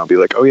kick in, and I'll be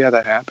like, oh yeah,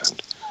 that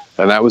happened,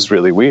 and that was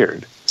really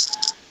weird.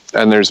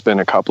 And there's been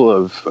a couple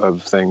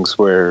of things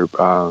where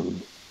I've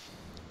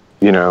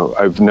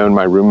known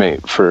my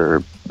roommate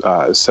for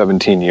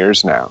 17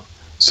 years now,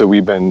 so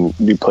we've been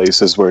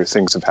places where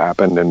things have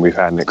happened and we've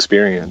had an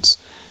experience.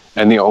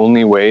 And the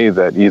only way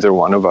that either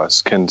one of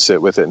us can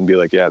sit with it and be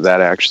like, yeah,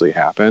 that actually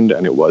happened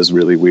and it was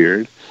really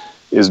weird,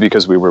 is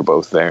because we were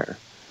both there.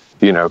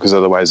 Because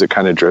otherwise it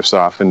kind of drifts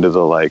off into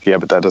the like, yeah,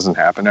 but that doesn't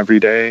happen every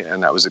day,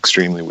 and that was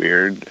extremely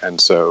weird. And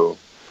so,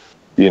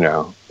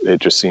 it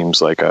just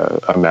seems like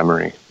a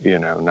memory,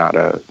 not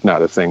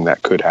a thing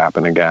that could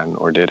happen again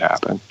or did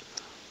happen.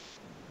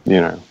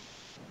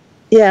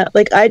 Yeah,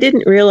 like, I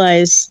didn't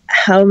realize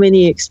how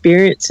many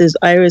experiences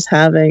I was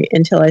having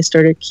until I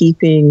started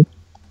keeping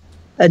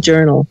a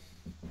journal.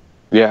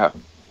 Yeah.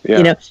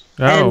 Yeah.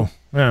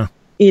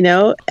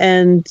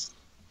 And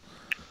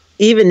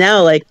even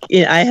now, like,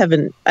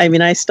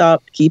 I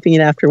stopped keeping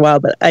it after a while,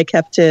 but I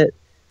kept it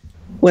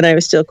when I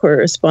was still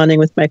corresponding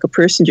with Michael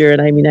Persinger.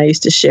 And I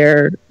used to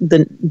share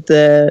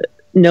the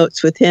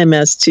notes with him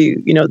as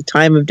to, the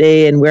time of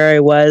day and where I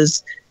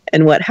was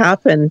and what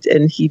happened.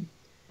 And he'd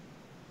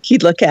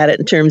look at it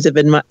in terms of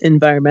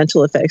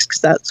environmental effects,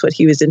 because that's what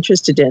he was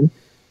interested in.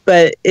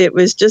 But it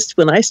was just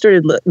when I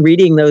started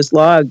reading those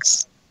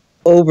logs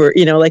over,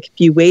 like, if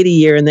you wait a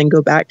year and then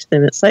go back to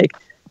them, it's like,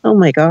 oh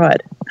my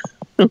God.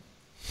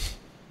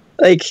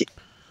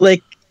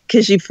 like,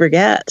 because you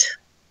forget.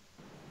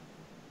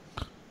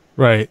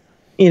 Right.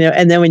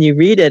 And then when you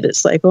read it,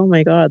 it's like, oh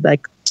my God,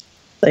 like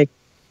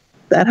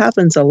that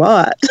happens a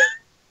lot.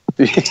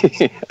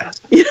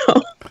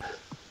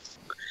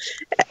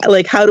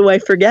 Like, how do I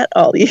forget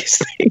all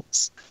these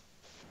things?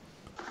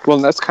 Well,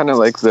 and that's kind of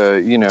like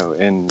in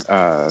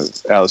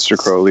Aleister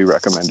Crowley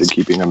recommended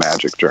keeping a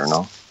magic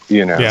journal,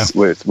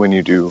 with when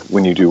you do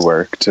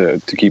work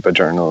to keep a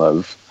journal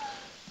of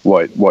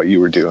what you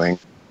were doing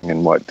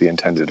and what the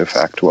intended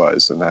effect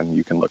was. And then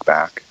you can look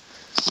back.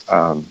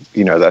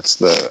 That's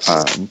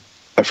the,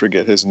 I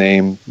forget his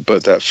name,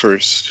 but that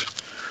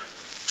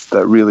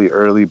really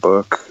early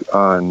book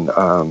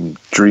on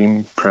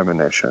dream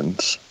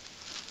premonitions.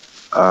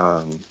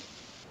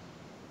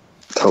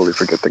 Totally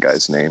forget the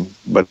guy's name,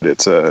 but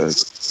it's a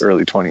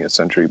early 20th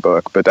century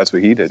book. But that's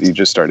what he did. He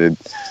just started,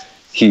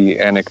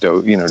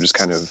 just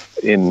kind of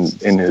in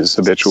his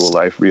habitual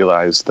life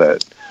realized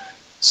that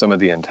some of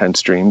the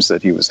intense dreams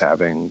that he was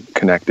having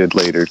connected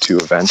later to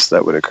events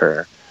that would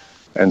occur.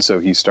 And so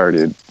he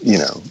started,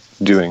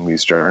 doing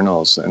these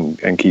journals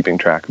and keeping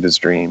track of his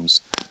dreams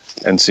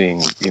and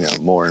seeing,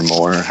 more and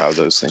more how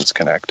those things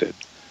connected.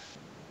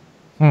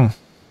 I'm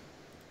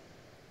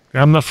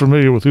not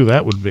familiar with who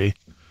that would be.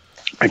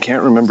 I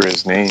can't remember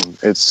his name.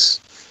 I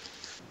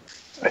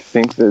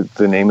think that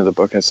the name of the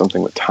book has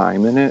something with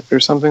time in it or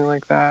something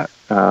like that.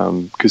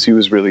 Because he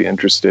was really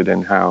interested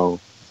in how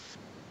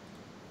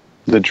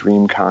the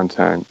dream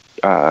content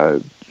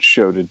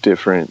showed a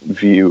different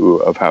view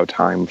of how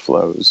time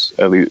flows,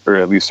 at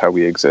least how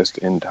we exist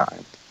in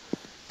time.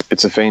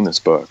 It's a famous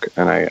book,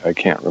 and I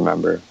can't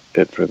remember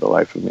it for the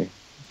life of me,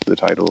 the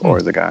title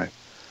or the guy.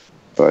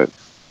 But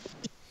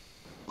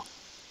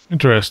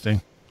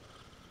interesting.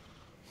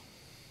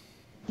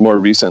 More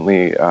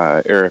recently,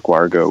 Eric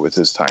Wargo with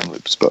his Time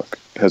Loops book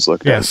has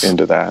looked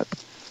into that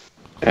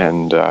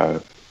and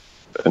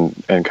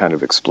kind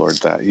of explored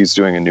that. He's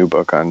doing a new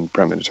book on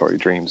premonitory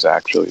dreams,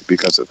 actually,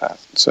 because of that.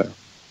 So,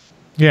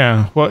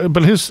 Yeah, well,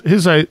 but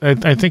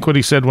I think what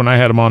he said when I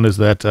had him on is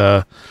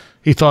that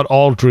he thought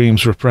all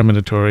dreams were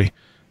premonitory,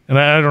 and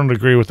I don't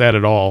agree with that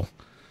at all.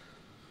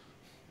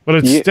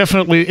 But it's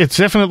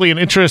definitely an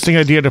interesting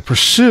idea to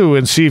pursue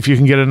and see if you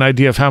can get an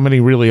idea of how many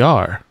really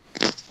are.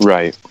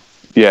 Right.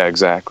 Yeah,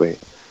 exactly.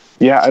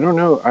 Yeah, I don't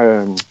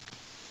know.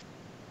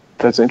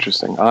 That's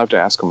interesting. I'll have to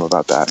ask him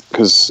about that,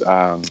 because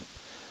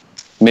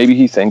maybe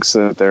he thinks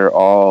that they're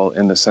all,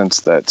 in the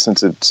sense that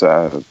since it's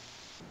a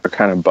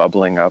kind of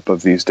bubbling up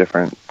of these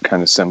different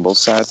kind of symbol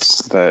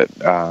sets, that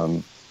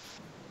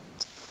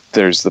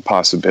there's the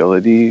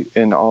possibility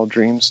in all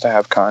dreams to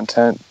have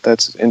content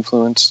that's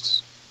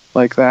influenced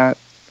like that.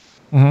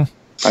 Mm-hmm.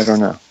 I don't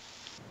know.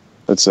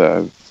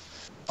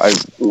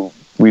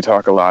 We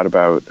talk a lot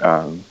about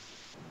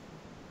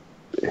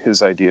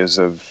his ideas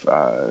of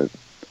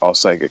all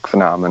psychic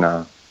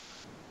phenomena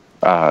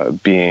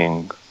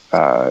being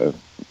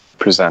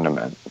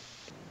presentiment,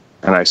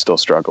 and I still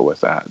struggle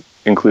with that,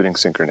 including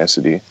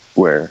synchronicity,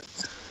 where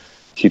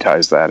he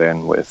ties that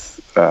in with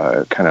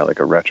kind of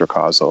like a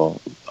retrocausal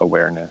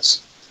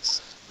awareness.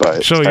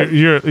 But so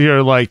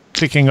you're like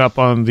picking up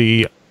on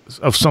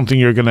of something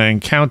you're going to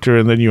encounter,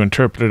 and then you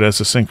interpret it as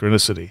a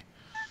synchronicity.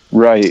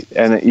 Right.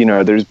 And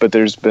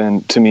there's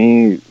been, to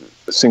me,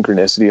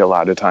 synchronicity a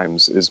lot of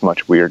times is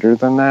much weirder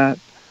than that.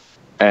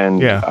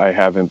 And I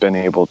haven't been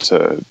able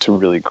to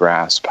really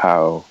grasp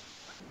how,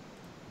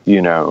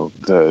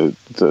 the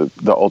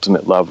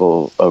ultimate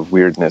level of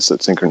weirdness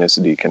that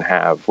synchronicity can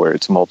have, where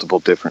it's multiple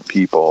different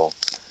people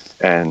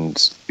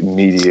and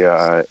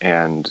media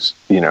and,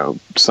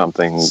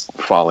 something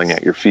falling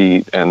at your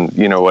feet and,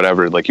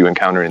 whatever, like you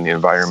encounter in the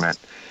environment,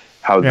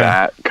 how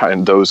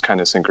those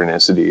kind of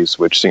synchronicities,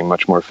 which seem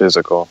much more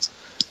physical,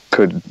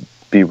 could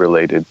be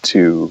related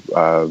to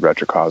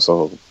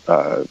retrocausal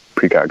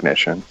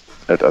precognition.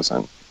 It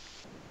doesn't.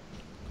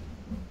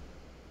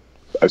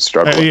 I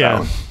struggle with that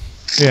one.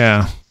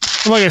 Yeah.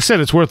 Well, like I said,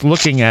 it's worth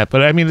looking at,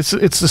 but I mean, it's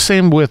the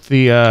same with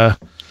the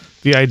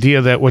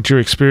idea that what you're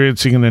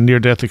experiencing in a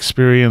near-death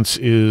experience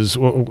is,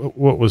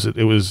 what was it?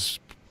 It was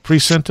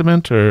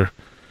presentiment, or?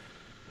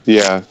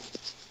 Yeah,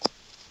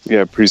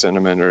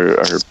 presentiment or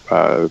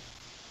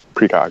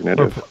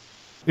precognitive.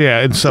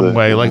 In some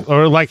way,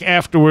 like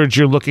afterwards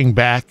you're looking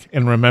back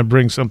and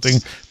remembering something,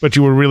 but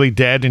you were really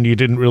dead and you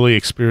didn't really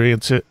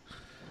experience it.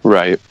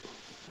 Right.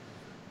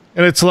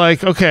 And it's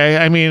like, okay,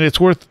 I mean, it's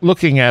worth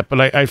looking at, but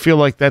I feel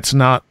like that's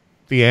not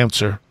the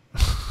answer.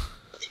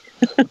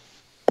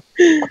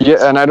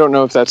 Yeah, and I don't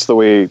know if that's the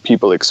way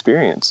people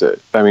experience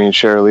it. I mean,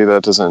 Cherylee,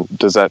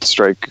 does that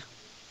strike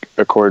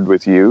a chord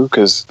with you?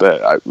 Because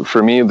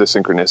for me, the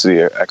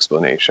synchronicity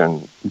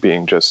explanation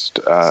being just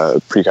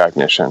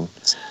precognition,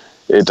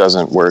 it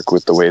doesn't work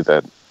with the way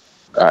that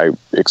I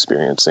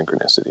experience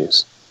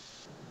synchronicities.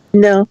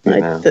 No,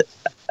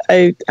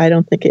 I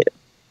don't think it.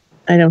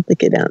 I don't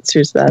think it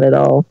answers that at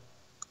all.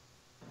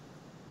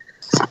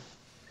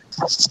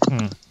 It's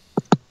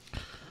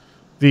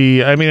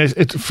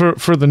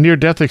for the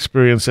near-death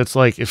experience, it's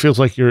like, it feels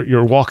like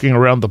you're walking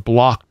around the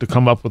block to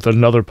come up with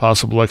another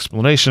possible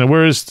explanation.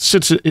 Whereas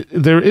since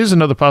there is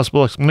another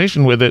possible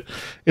explanation with it,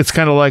 it's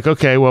kind of like,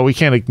 okay, well, we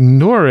can't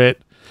ignore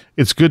it.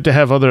 It's good to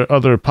have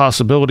other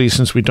possibilities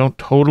since we don't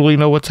totally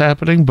know what's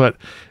happening. But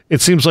it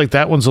seems like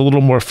that one's a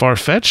little more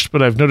far-fetched.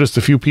 But I've noticed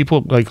a few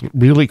people like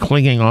really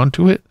clinging on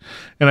to it,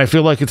 and I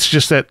feel like it's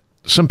just that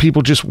some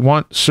people just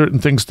want certain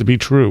things to be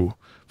true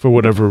for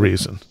whatever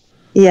reason.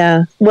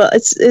 Yeah, well,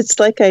 it's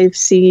like I've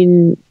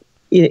seen,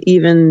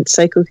 even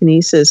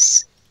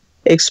psychokinesis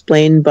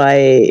explained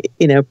by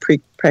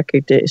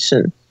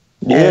precognition.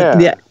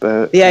 Yeah,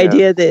 the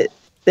idea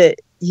that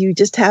you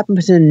just happen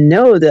to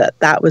know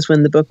that was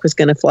when the book was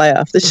going to fly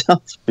off the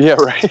shelf. Yeah,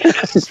 right.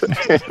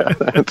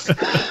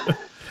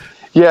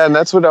 And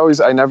that's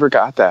what I never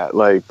got that.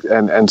 Like,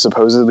 and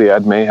supposedly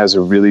Ed May has a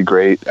really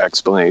great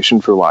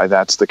explanation for why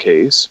that's the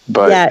case,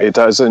 but it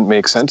doesn't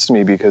make sense to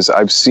me, because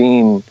I've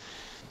seen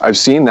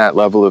that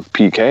level of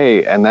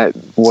PK, and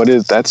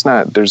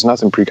there's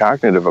nothing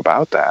precognitive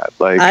about that.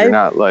 Like,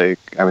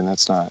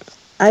 that's not.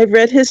 I've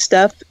read his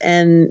stuff,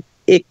 and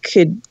it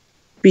could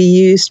be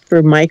used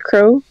for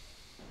micro.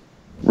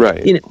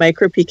 Right.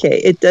 Micro PK.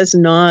 It does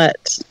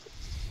not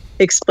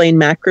explain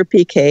macro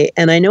PK.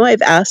 And I know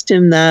I've asked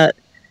him that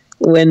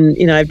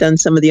when, I've done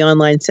some of the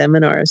online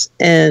seminars,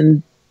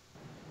 and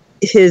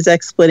his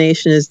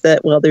explanation is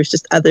that, well, there's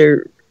just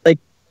other,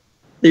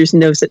 there's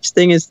no such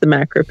thing as the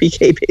macro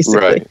PK,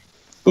 basically. Right.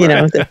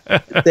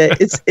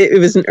 That it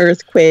was an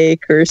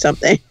earthquake or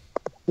something.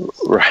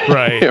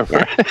 Right.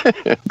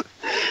 Yeah.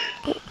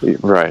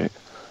 Right.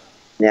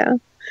 Yeah.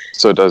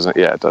 So it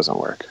doesn't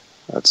work.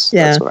 That's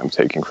what I'm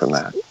taking from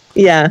that.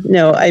 Yeah.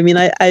 No, I mean,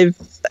 I've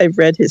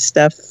read his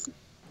stuff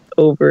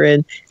over,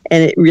 and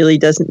it really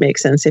doesn't make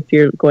sense if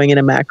you're going in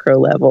a macro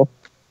level.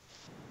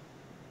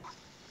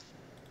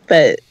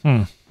 But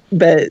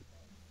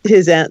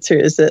his answer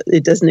is that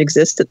it doesn't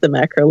exist at the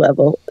macro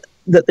level,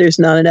 that there's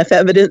not enough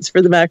evidence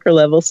for the macro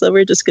level, so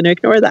we're just going to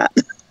ignore that.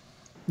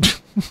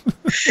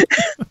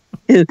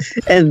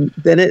 and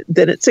then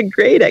it's a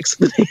great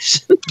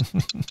explanation.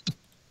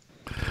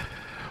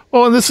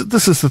 Well, and this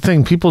is the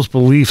thing. People's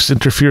beliefs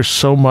interfere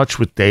so much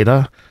with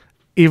data,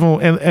 even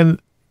and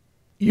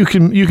you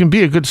can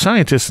be a good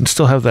scientist and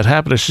still have that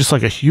happen. It's just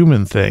like a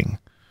human thing.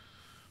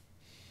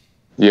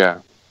 Yeah.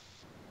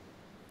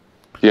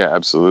 Yeah,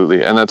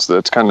 absolutely. And that's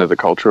kind of the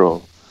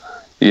cultural,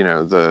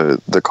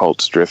 the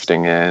cults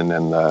drifting in,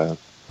 and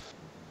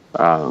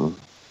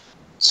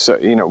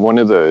so one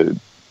of the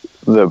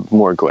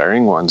more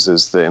glaring ones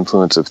is the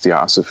influence of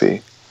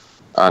theosophy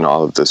on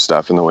all of this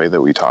stuff and the way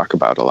that we talk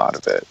about a lot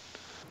of it.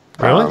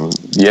 Really?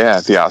 Yeah,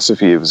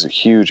 theosophy was a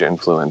huge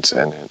influence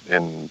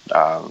in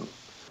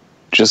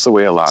just the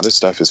way a lot of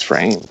stuff is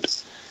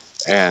framed.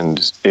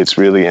 And it's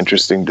really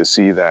interesting to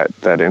see that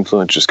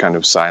influence just kind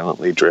of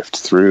silently drift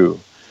through,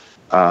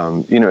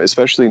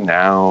 especially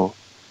now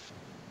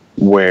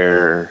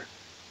where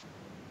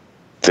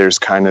there's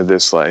kind of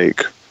this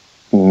like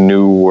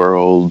new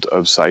world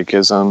of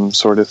psychism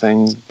sort of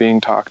thing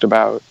being talked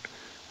about.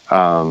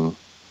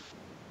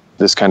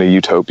 This kind of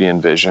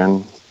utopian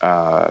vision.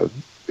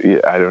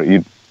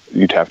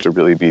 You'd have to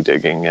really be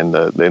digging in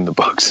the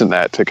books and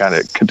that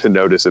to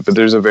notice it. But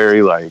there's a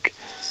very like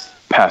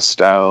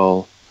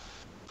pastel,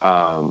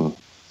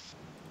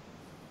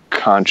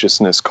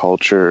 consciousness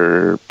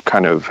culture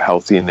kind of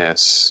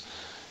healthiness,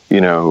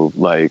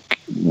 like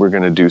we're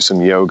going to do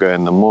some yoga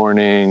in the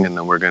morning and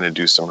then we're going to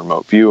do some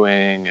remote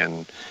viewing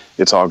and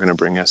it's all going to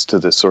bring us to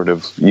this sort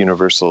of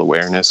universal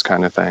awareness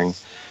kind of thing.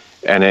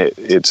 And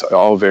it's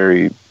all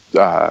very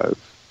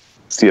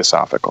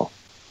theosophical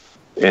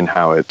in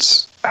how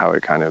it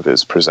kind of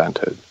is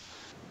presented.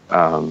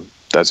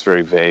 That's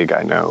very vague,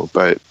 I know,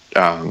 but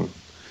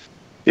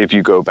if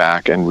you go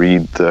back and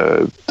read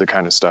the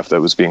kind of stuff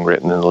that was being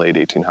written in the late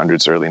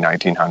 1800s, early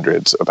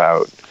 1900s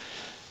about,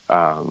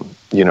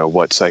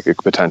 what psychic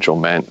potential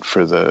meant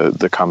for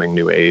the coming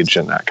new age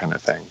and that kind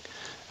of thing.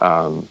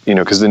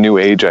 Because the new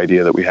age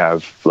idea that we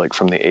have like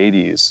from the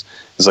 80s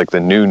is like the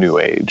new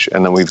age.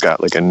 And then we've got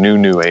like a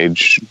new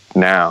age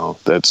now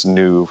that's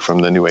new from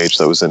the new age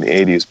that was in the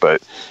 80s.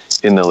 But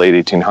in the late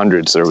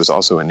 1800s, there was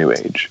also a new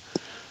age.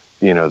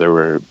 There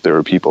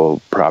were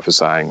people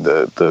prophesying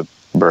the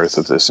birth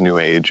of this new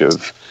age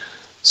of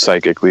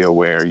psychically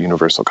aware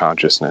universal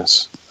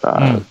consciousness,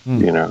 kind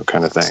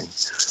of thing.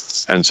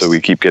 And so we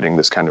keep getting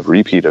this kind of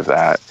repeat of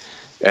that.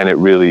 And it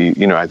really,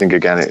 I think,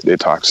 again, it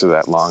talks to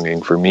that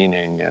longing for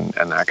meaning and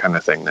that kind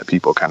of thing that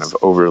people kind of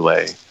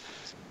overlay,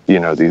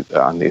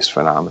 on these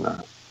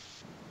phenomena.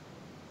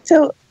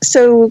 So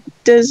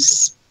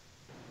does,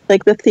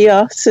 like, the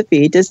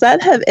theosophy, did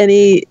that have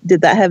any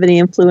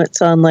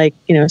influence on, like,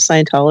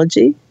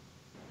 Scientology?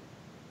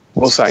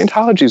 Well,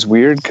 Scientology is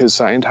weird because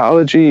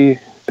Scientology,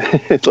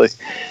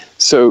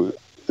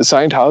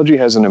 Scientology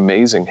has an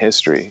amazing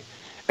history.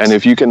 And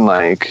if you can,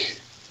 like,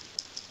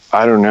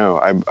 I don't know,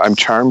 I'm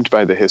charmed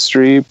by the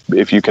history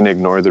if you can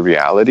ignore the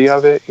reality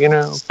of it,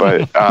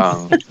 but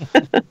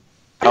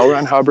L.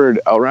 Ron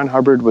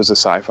Hubbard was a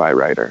sci-fi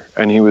writer,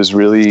 and he was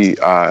really,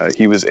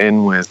 he was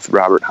in with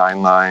Robert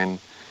Heinlein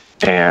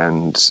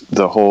and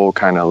the whole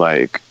kind of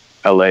like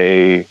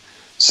LA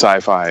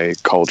sci-fi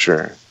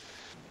culture,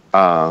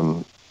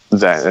 that,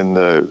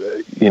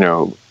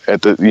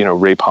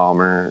 and Ray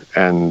Palmer,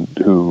 and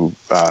who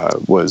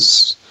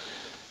was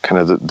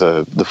kind of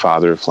the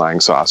father of flying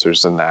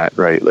saucers and that,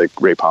 right? Like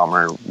Ray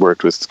Palmer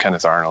worked with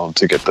Kenneth Arnold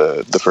to get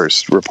the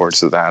first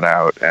reports of that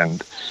out.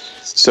 And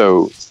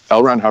so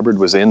L. Ron Hubbard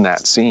was in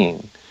that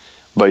scene,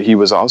 but he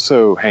was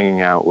also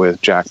hanging out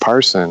with Jack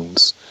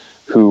Parsons,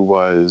 who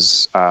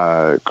was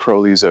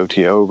Crowley's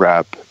OTO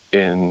rep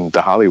in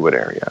the Hollywood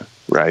area,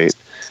 right?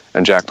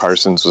 And Jack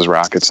Parsons was a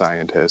rocket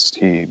scientist.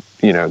 He,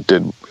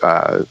 did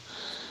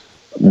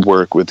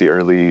work with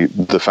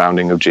the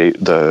founding of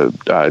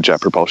the Jet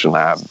Propulsion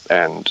Lab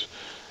and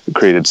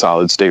created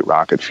solid state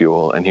rocket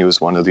fuel. And he was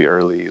one of the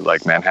early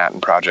like Manhattan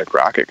Project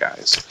rocket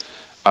guys.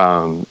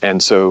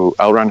 And so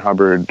L. Ron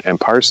Hubbard and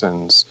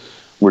Parsons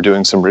were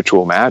doing some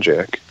ritual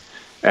magic,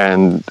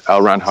 and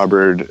L. Ron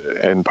Hubbard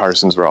and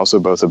Parsons were also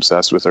both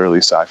obsessed with early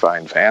sci-fi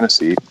and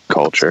fantasy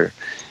culture.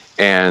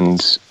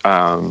 And,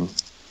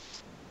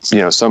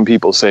 some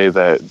people say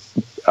that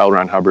L.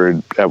 Ron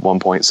Hubbard at one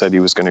point said he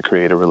was going to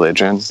create a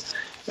religion.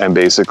 And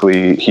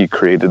basically he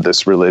created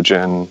this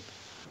religion,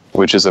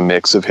 which is a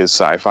mix of his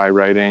sci-fi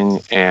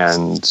writing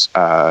and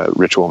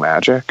ritual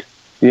magic,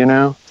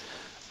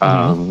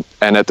 Mm-hmm.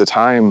 And at the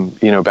time,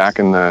 back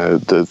in the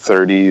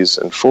 30s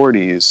and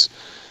 40s,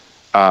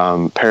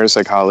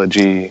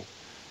 parapsychology,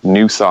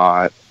 New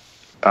Thought,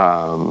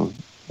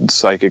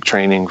 psychic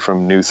training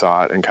from New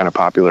Thought and kind of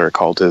popular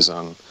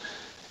occultism,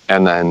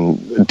 and then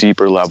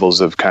deeper levels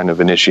of kind of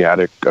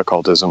initiatic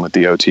occultism with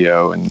the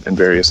OTO and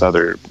various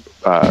other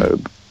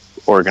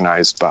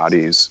organized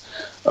bodies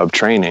of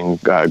training,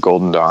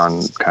 Golden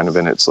Dawn kind of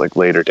in its like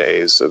later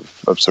days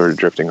of sort of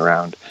drifting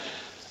around.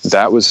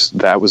 That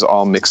was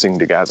all mixing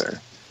together.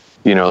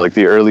 Like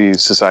the early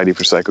Society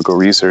for Psychical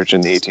Research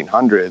in the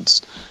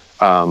 1800s,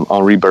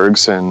 Henri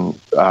Bergson,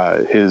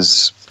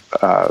 his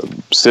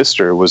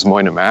sister was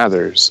Moina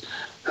Mathers,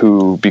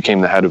 who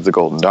became the head of the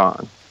Golden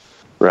Dawn,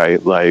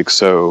 right? Like,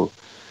 so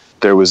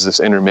there was this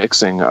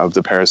intermixing of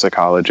the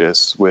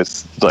parapsychologists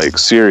with like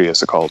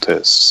serious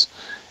occultists,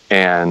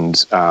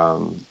 and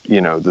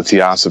you know, the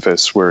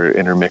theosophists were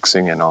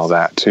intermixing and all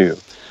that too.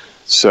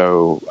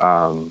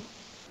 So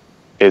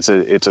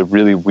it's a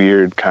really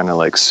weird kind of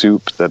like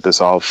soup that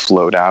this all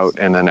flowed out,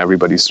 and then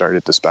everybody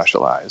started to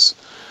specialize.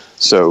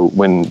 So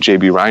when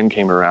J.B. Rhine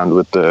came around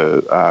with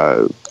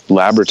the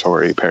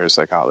laboratory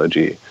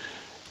parapsychology,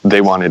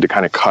 they wanted to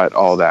kind of cut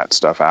all that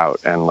stuff out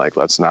and like,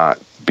 let's not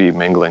be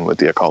mingling with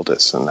the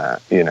occultists and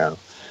that, you know.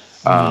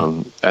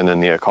 And then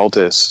the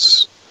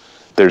occultists,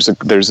 there's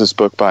this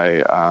book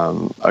by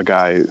a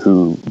guy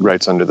who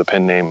writes under the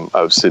pen name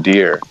of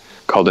Seriah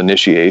called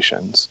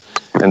Initiations.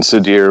 And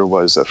Seriah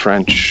was a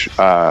French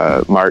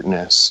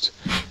Martinist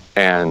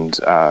and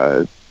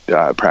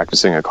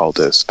practicing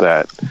occultist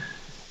that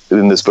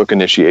in this book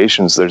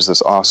Initiations, there's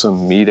this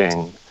awesome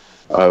meeting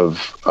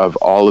of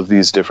all of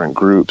these different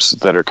groups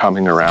that are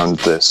coming around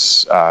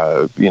this,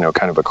 you know,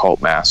 kind of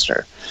occult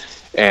master.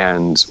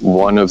 And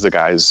one of the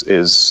guys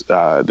is,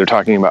 they're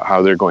talking about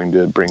how they're going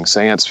to bring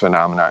seance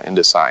phenomena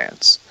into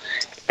science.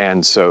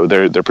 And so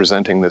they're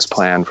presenting this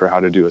plan for how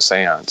to do a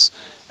seance.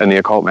 And the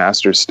occult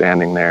master's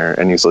standing there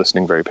and he's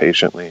listening very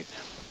patiently.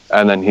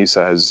 And then he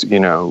says, you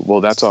know,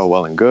 well, that's all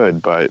well and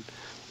good, but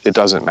it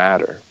doesn't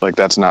matter. Like,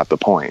 that's not the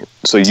point.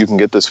 So you can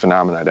get this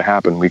phenomena to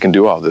happen. We can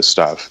do all this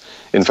stuff.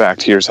 In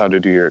fact, here's how to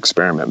do your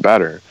experiment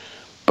better.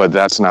 But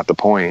that's not the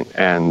point.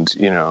 And,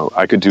 you know,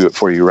 I could do it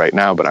for you right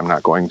now, but I'm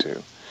not going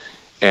to.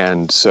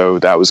 And so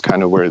that was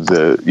kind of where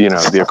the, you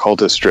know, the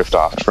occultists drift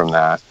off from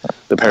that.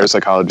 The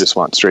parapsychologists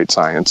want straight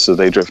science, so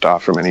they drift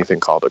off from anything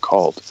called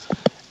occult.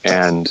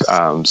 And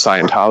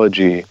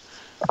Scientology,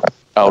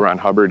 L. Ron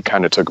Hubbard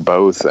kind of took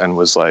both and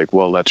was like,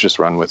 well, let's just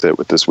run with it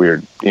with this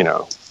weird, you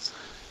know,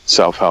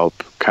 self-help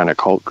kind of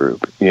cult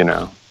group, you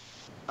know.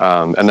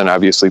 And then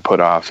obviously Put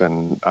Off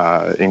and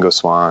Ingo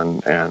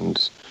Swann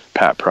and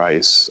Pat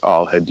Price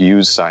all had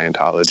used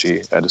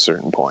Scientology at a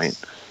certain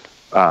point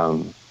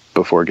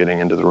before getting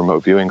into the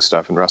remote viewing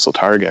stuff. And Russell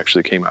Targ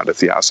actually came out of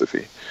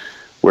Theosophy,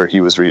 where he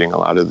was reading a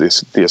lot of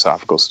this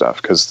theosophical stuff,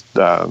 because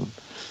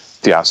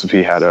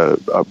Theosophy had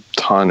a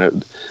ton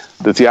of...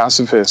 The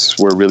Theosophists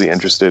were really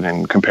interested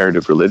in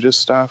comparative religious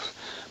stuff,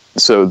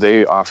 so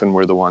they often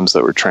were the ones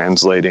that were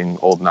translating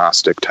old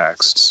Gnostic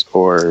texts,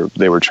 or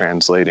they were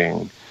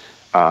translating,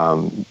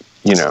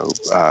 you know,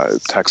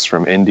 texts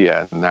from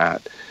India and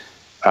that.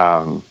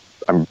 I'm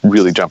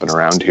really jumping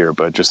around here,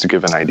 but just to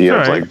give an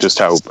idea of like just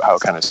how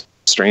kind of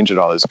strange it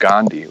all is.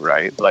 Gandhi,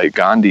 right? Like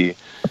Gandhi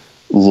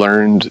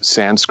learned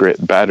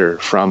Sanskrit better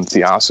from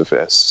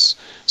Theosophists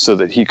so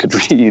that he could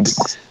read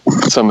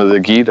some of the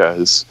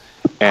Gitas.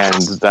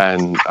 And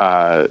then,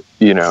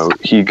 you know,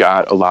 he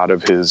got a lot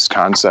of his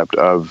concept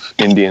of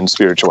Indian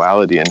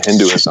spirituality and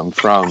Hinduism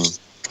from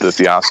the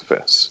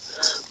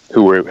Theosophists,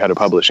 who had a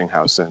publishing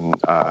house in,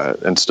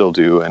 and still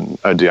do in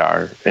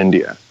Adyar,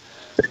 India.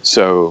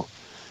 So,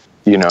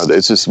 you know,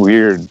 it's this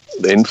weird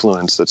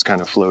influence that's kind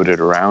of floated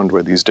around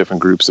where these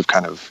different groups have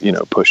kind of, you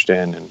know, pushed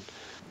in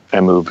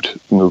and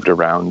moved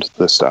around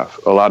this stuff.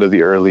 A lot of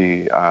the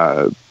early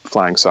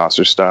flying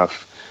saucer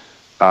stuff,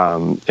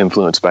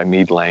 influenced by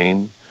Meade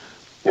Lane,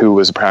 who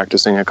was a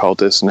practicing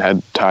occultist and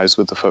had ties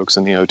with the folks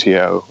in the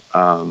OTO.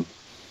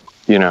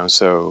 You know,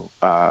 so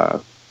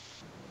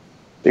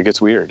it gets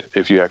weird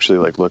if you actually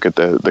like look at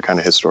the kind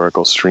of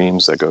historical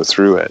streams that go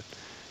through it.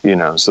 You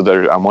know, so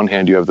there, on one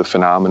hand, you have the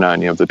phenomena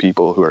and you have the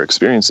people who are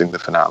experiencing the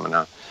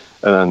phenomena.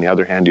 And on the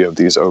other hand, you have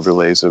these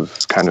overlays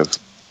of kind of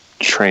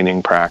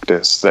training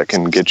practice that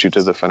can get you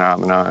to the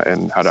phenomena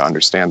and how to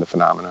understand the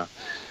phenomena.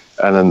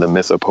 And then the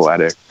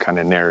mythopoetic kind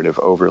of narrative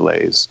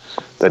overlays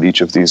that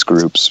each of these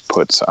groups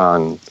puts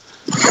on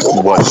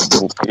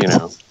what, you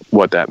know,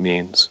 what that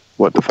means,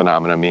 what the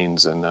phenomena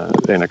means in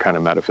a kind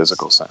of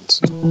metaphysical sense.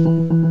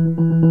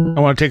 I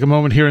want to take a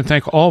moment here and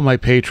thank all my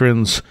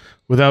patrons.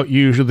 Without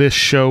you, this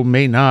show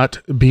may not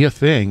be a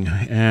thing.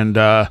 And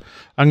I'm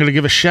going to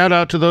give a shout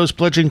out to those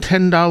pledging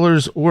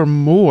 $10 or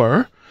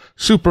more.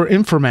 Super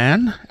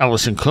Inframan,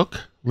 Allison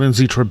Cook,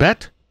 Lindsay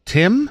Trebet,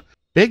 Tim,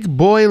 Big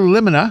Boy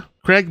Limina,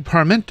 Craig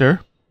Parmenter,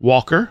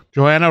 Walker,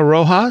 Joanna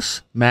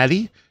Rojas,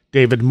 Maddie,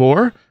 David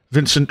Moore,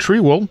 Vincent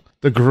Trewell,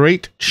 The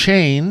Great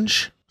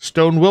Change,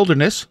 Stone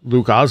Wilderness,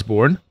 Luke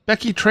Osborne,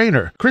 Becky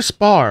Trainer, Chris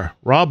Barr,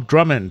 Rob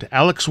Drummond,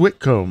 Alex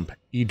Whitcomb,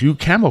 Edu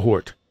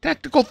Camahort,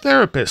 Tactical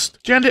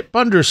Therapist, Janet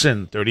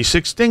Bunderson,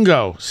 36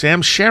 Dingo,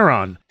 Sam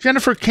Sharon,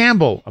 Jennifer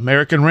Campbell,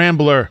 American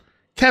Rambler,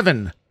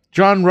 Kevin,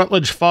 John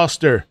Rutledge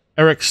Foster,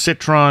 Eric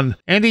Citron,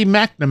 Andy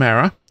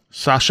McNamara,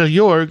 Sasha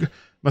Jorg,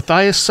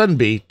 Matthias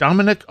Sunby,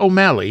 Dominic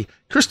O'Malley,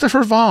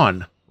 Christopher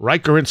Vaughn,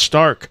 Riker and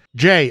Stark,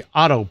 J.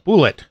 Otto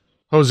Bullet,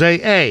 Jose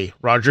A.,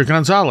 Roger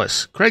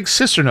Gonzalez, Craig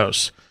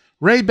Cisternos,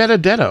 Ray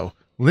Benedetto,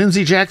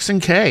 Lindsey Jackson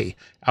K.,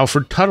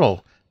 Alfred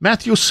Tuttle,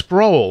 Matthew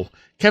Sproul,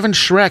 Kevin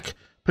Schreck,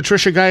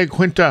 Patricia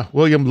Gaia-Quinta,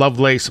 William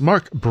Lovelace,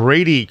 Mark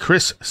Brady,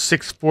 Chris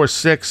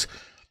 646,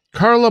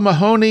 Carla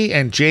Mahoney,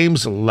 and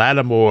James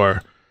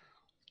Lattimore.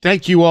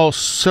 Thank you all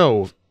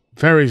so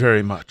very,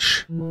 very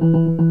much.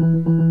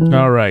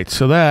 All right,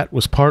 so that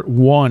was part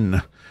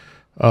one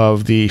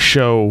of the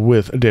show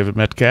with David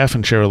Metcalfe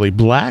and Cherylee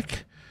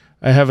Black.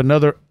 I have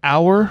another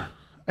hour,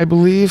 I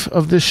believe,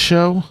 of this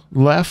show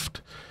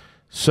left.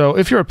 So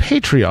if you're a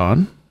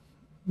Patreon,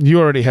 you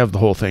already have the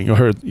whole thing. You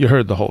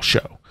heard the whole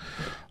show.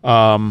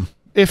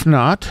 If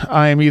not,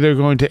 I am either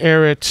going to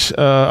air it,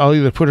 I'll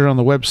either put it on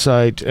the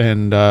website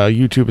and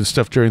YouTube and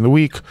stuff during the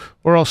week,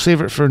 or I'll save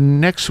it for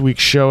next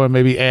week's show and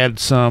maybe add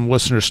some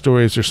listener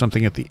stories or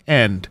something at the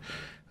end.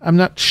 I'm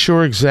not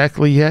sure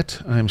exactly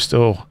yet. I'm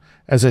still,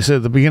 as I said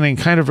at the beginning,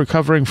 kind of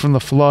recovering from the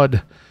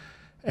flood,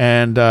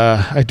 and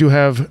I do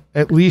have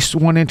at least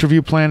one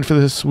interview planned for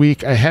this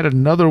week. I had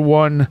another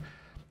one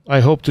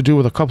I hope to do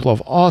with a couple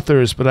of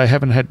authors, but I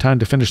haven't had time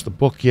to finish the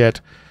book yet,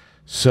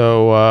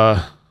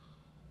 so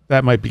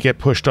that might get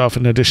pushed off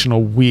an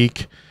additional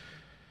week.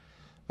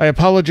 I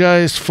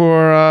apologize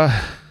for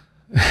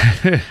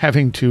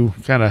having to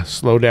kind of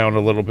slow down a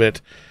little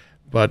bit,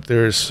 but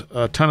there's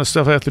a ton of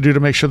stuff I have to do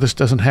to make sure this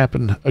doesn't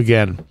happen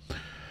again.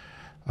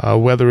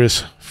 Weather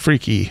is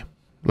freaky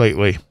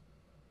lately.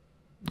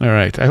 All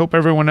right. I hope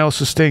everyone else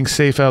is staying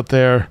safe out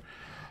there.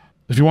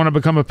 If you want to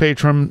become a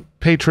patron,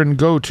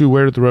 go to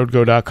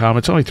wheredidtheroadgo.com.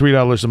 It's only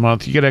 $3 a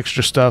month. You get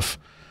extra stuff.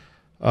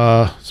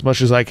 As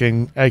much as I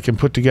can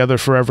put together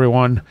for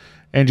everyone,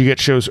 and you get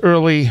shows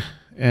early,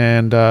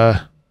 and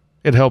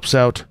it helps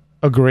out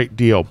a great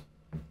deal.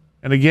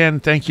 And again,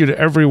 thank you to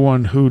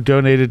everyone who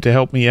donated to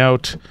help me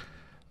out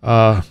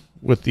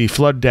with the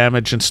flood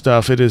damage and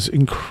stuff. It is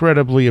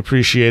incredibly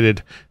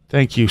appreciated.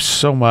 Thank you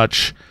so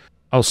much.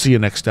 I'll see you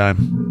next time.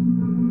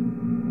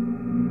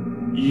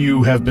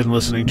 You have been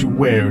listening to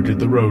Where Did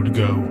the Road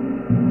Go?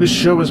 This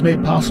show is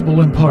made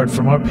possible in part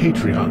from our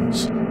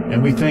Patreons,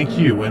 and we thank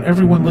you and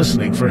everyone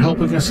listening for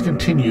helping us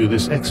continue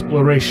this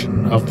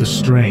exploration of the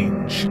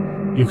strange.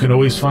 You can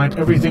always find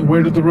everything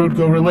Where Did the Road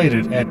Go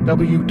related at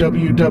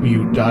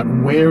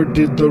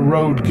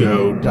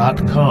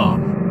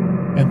www.wheredidtheroadgo.com.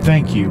 And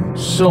thank you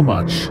so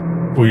much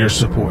for your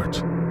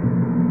support.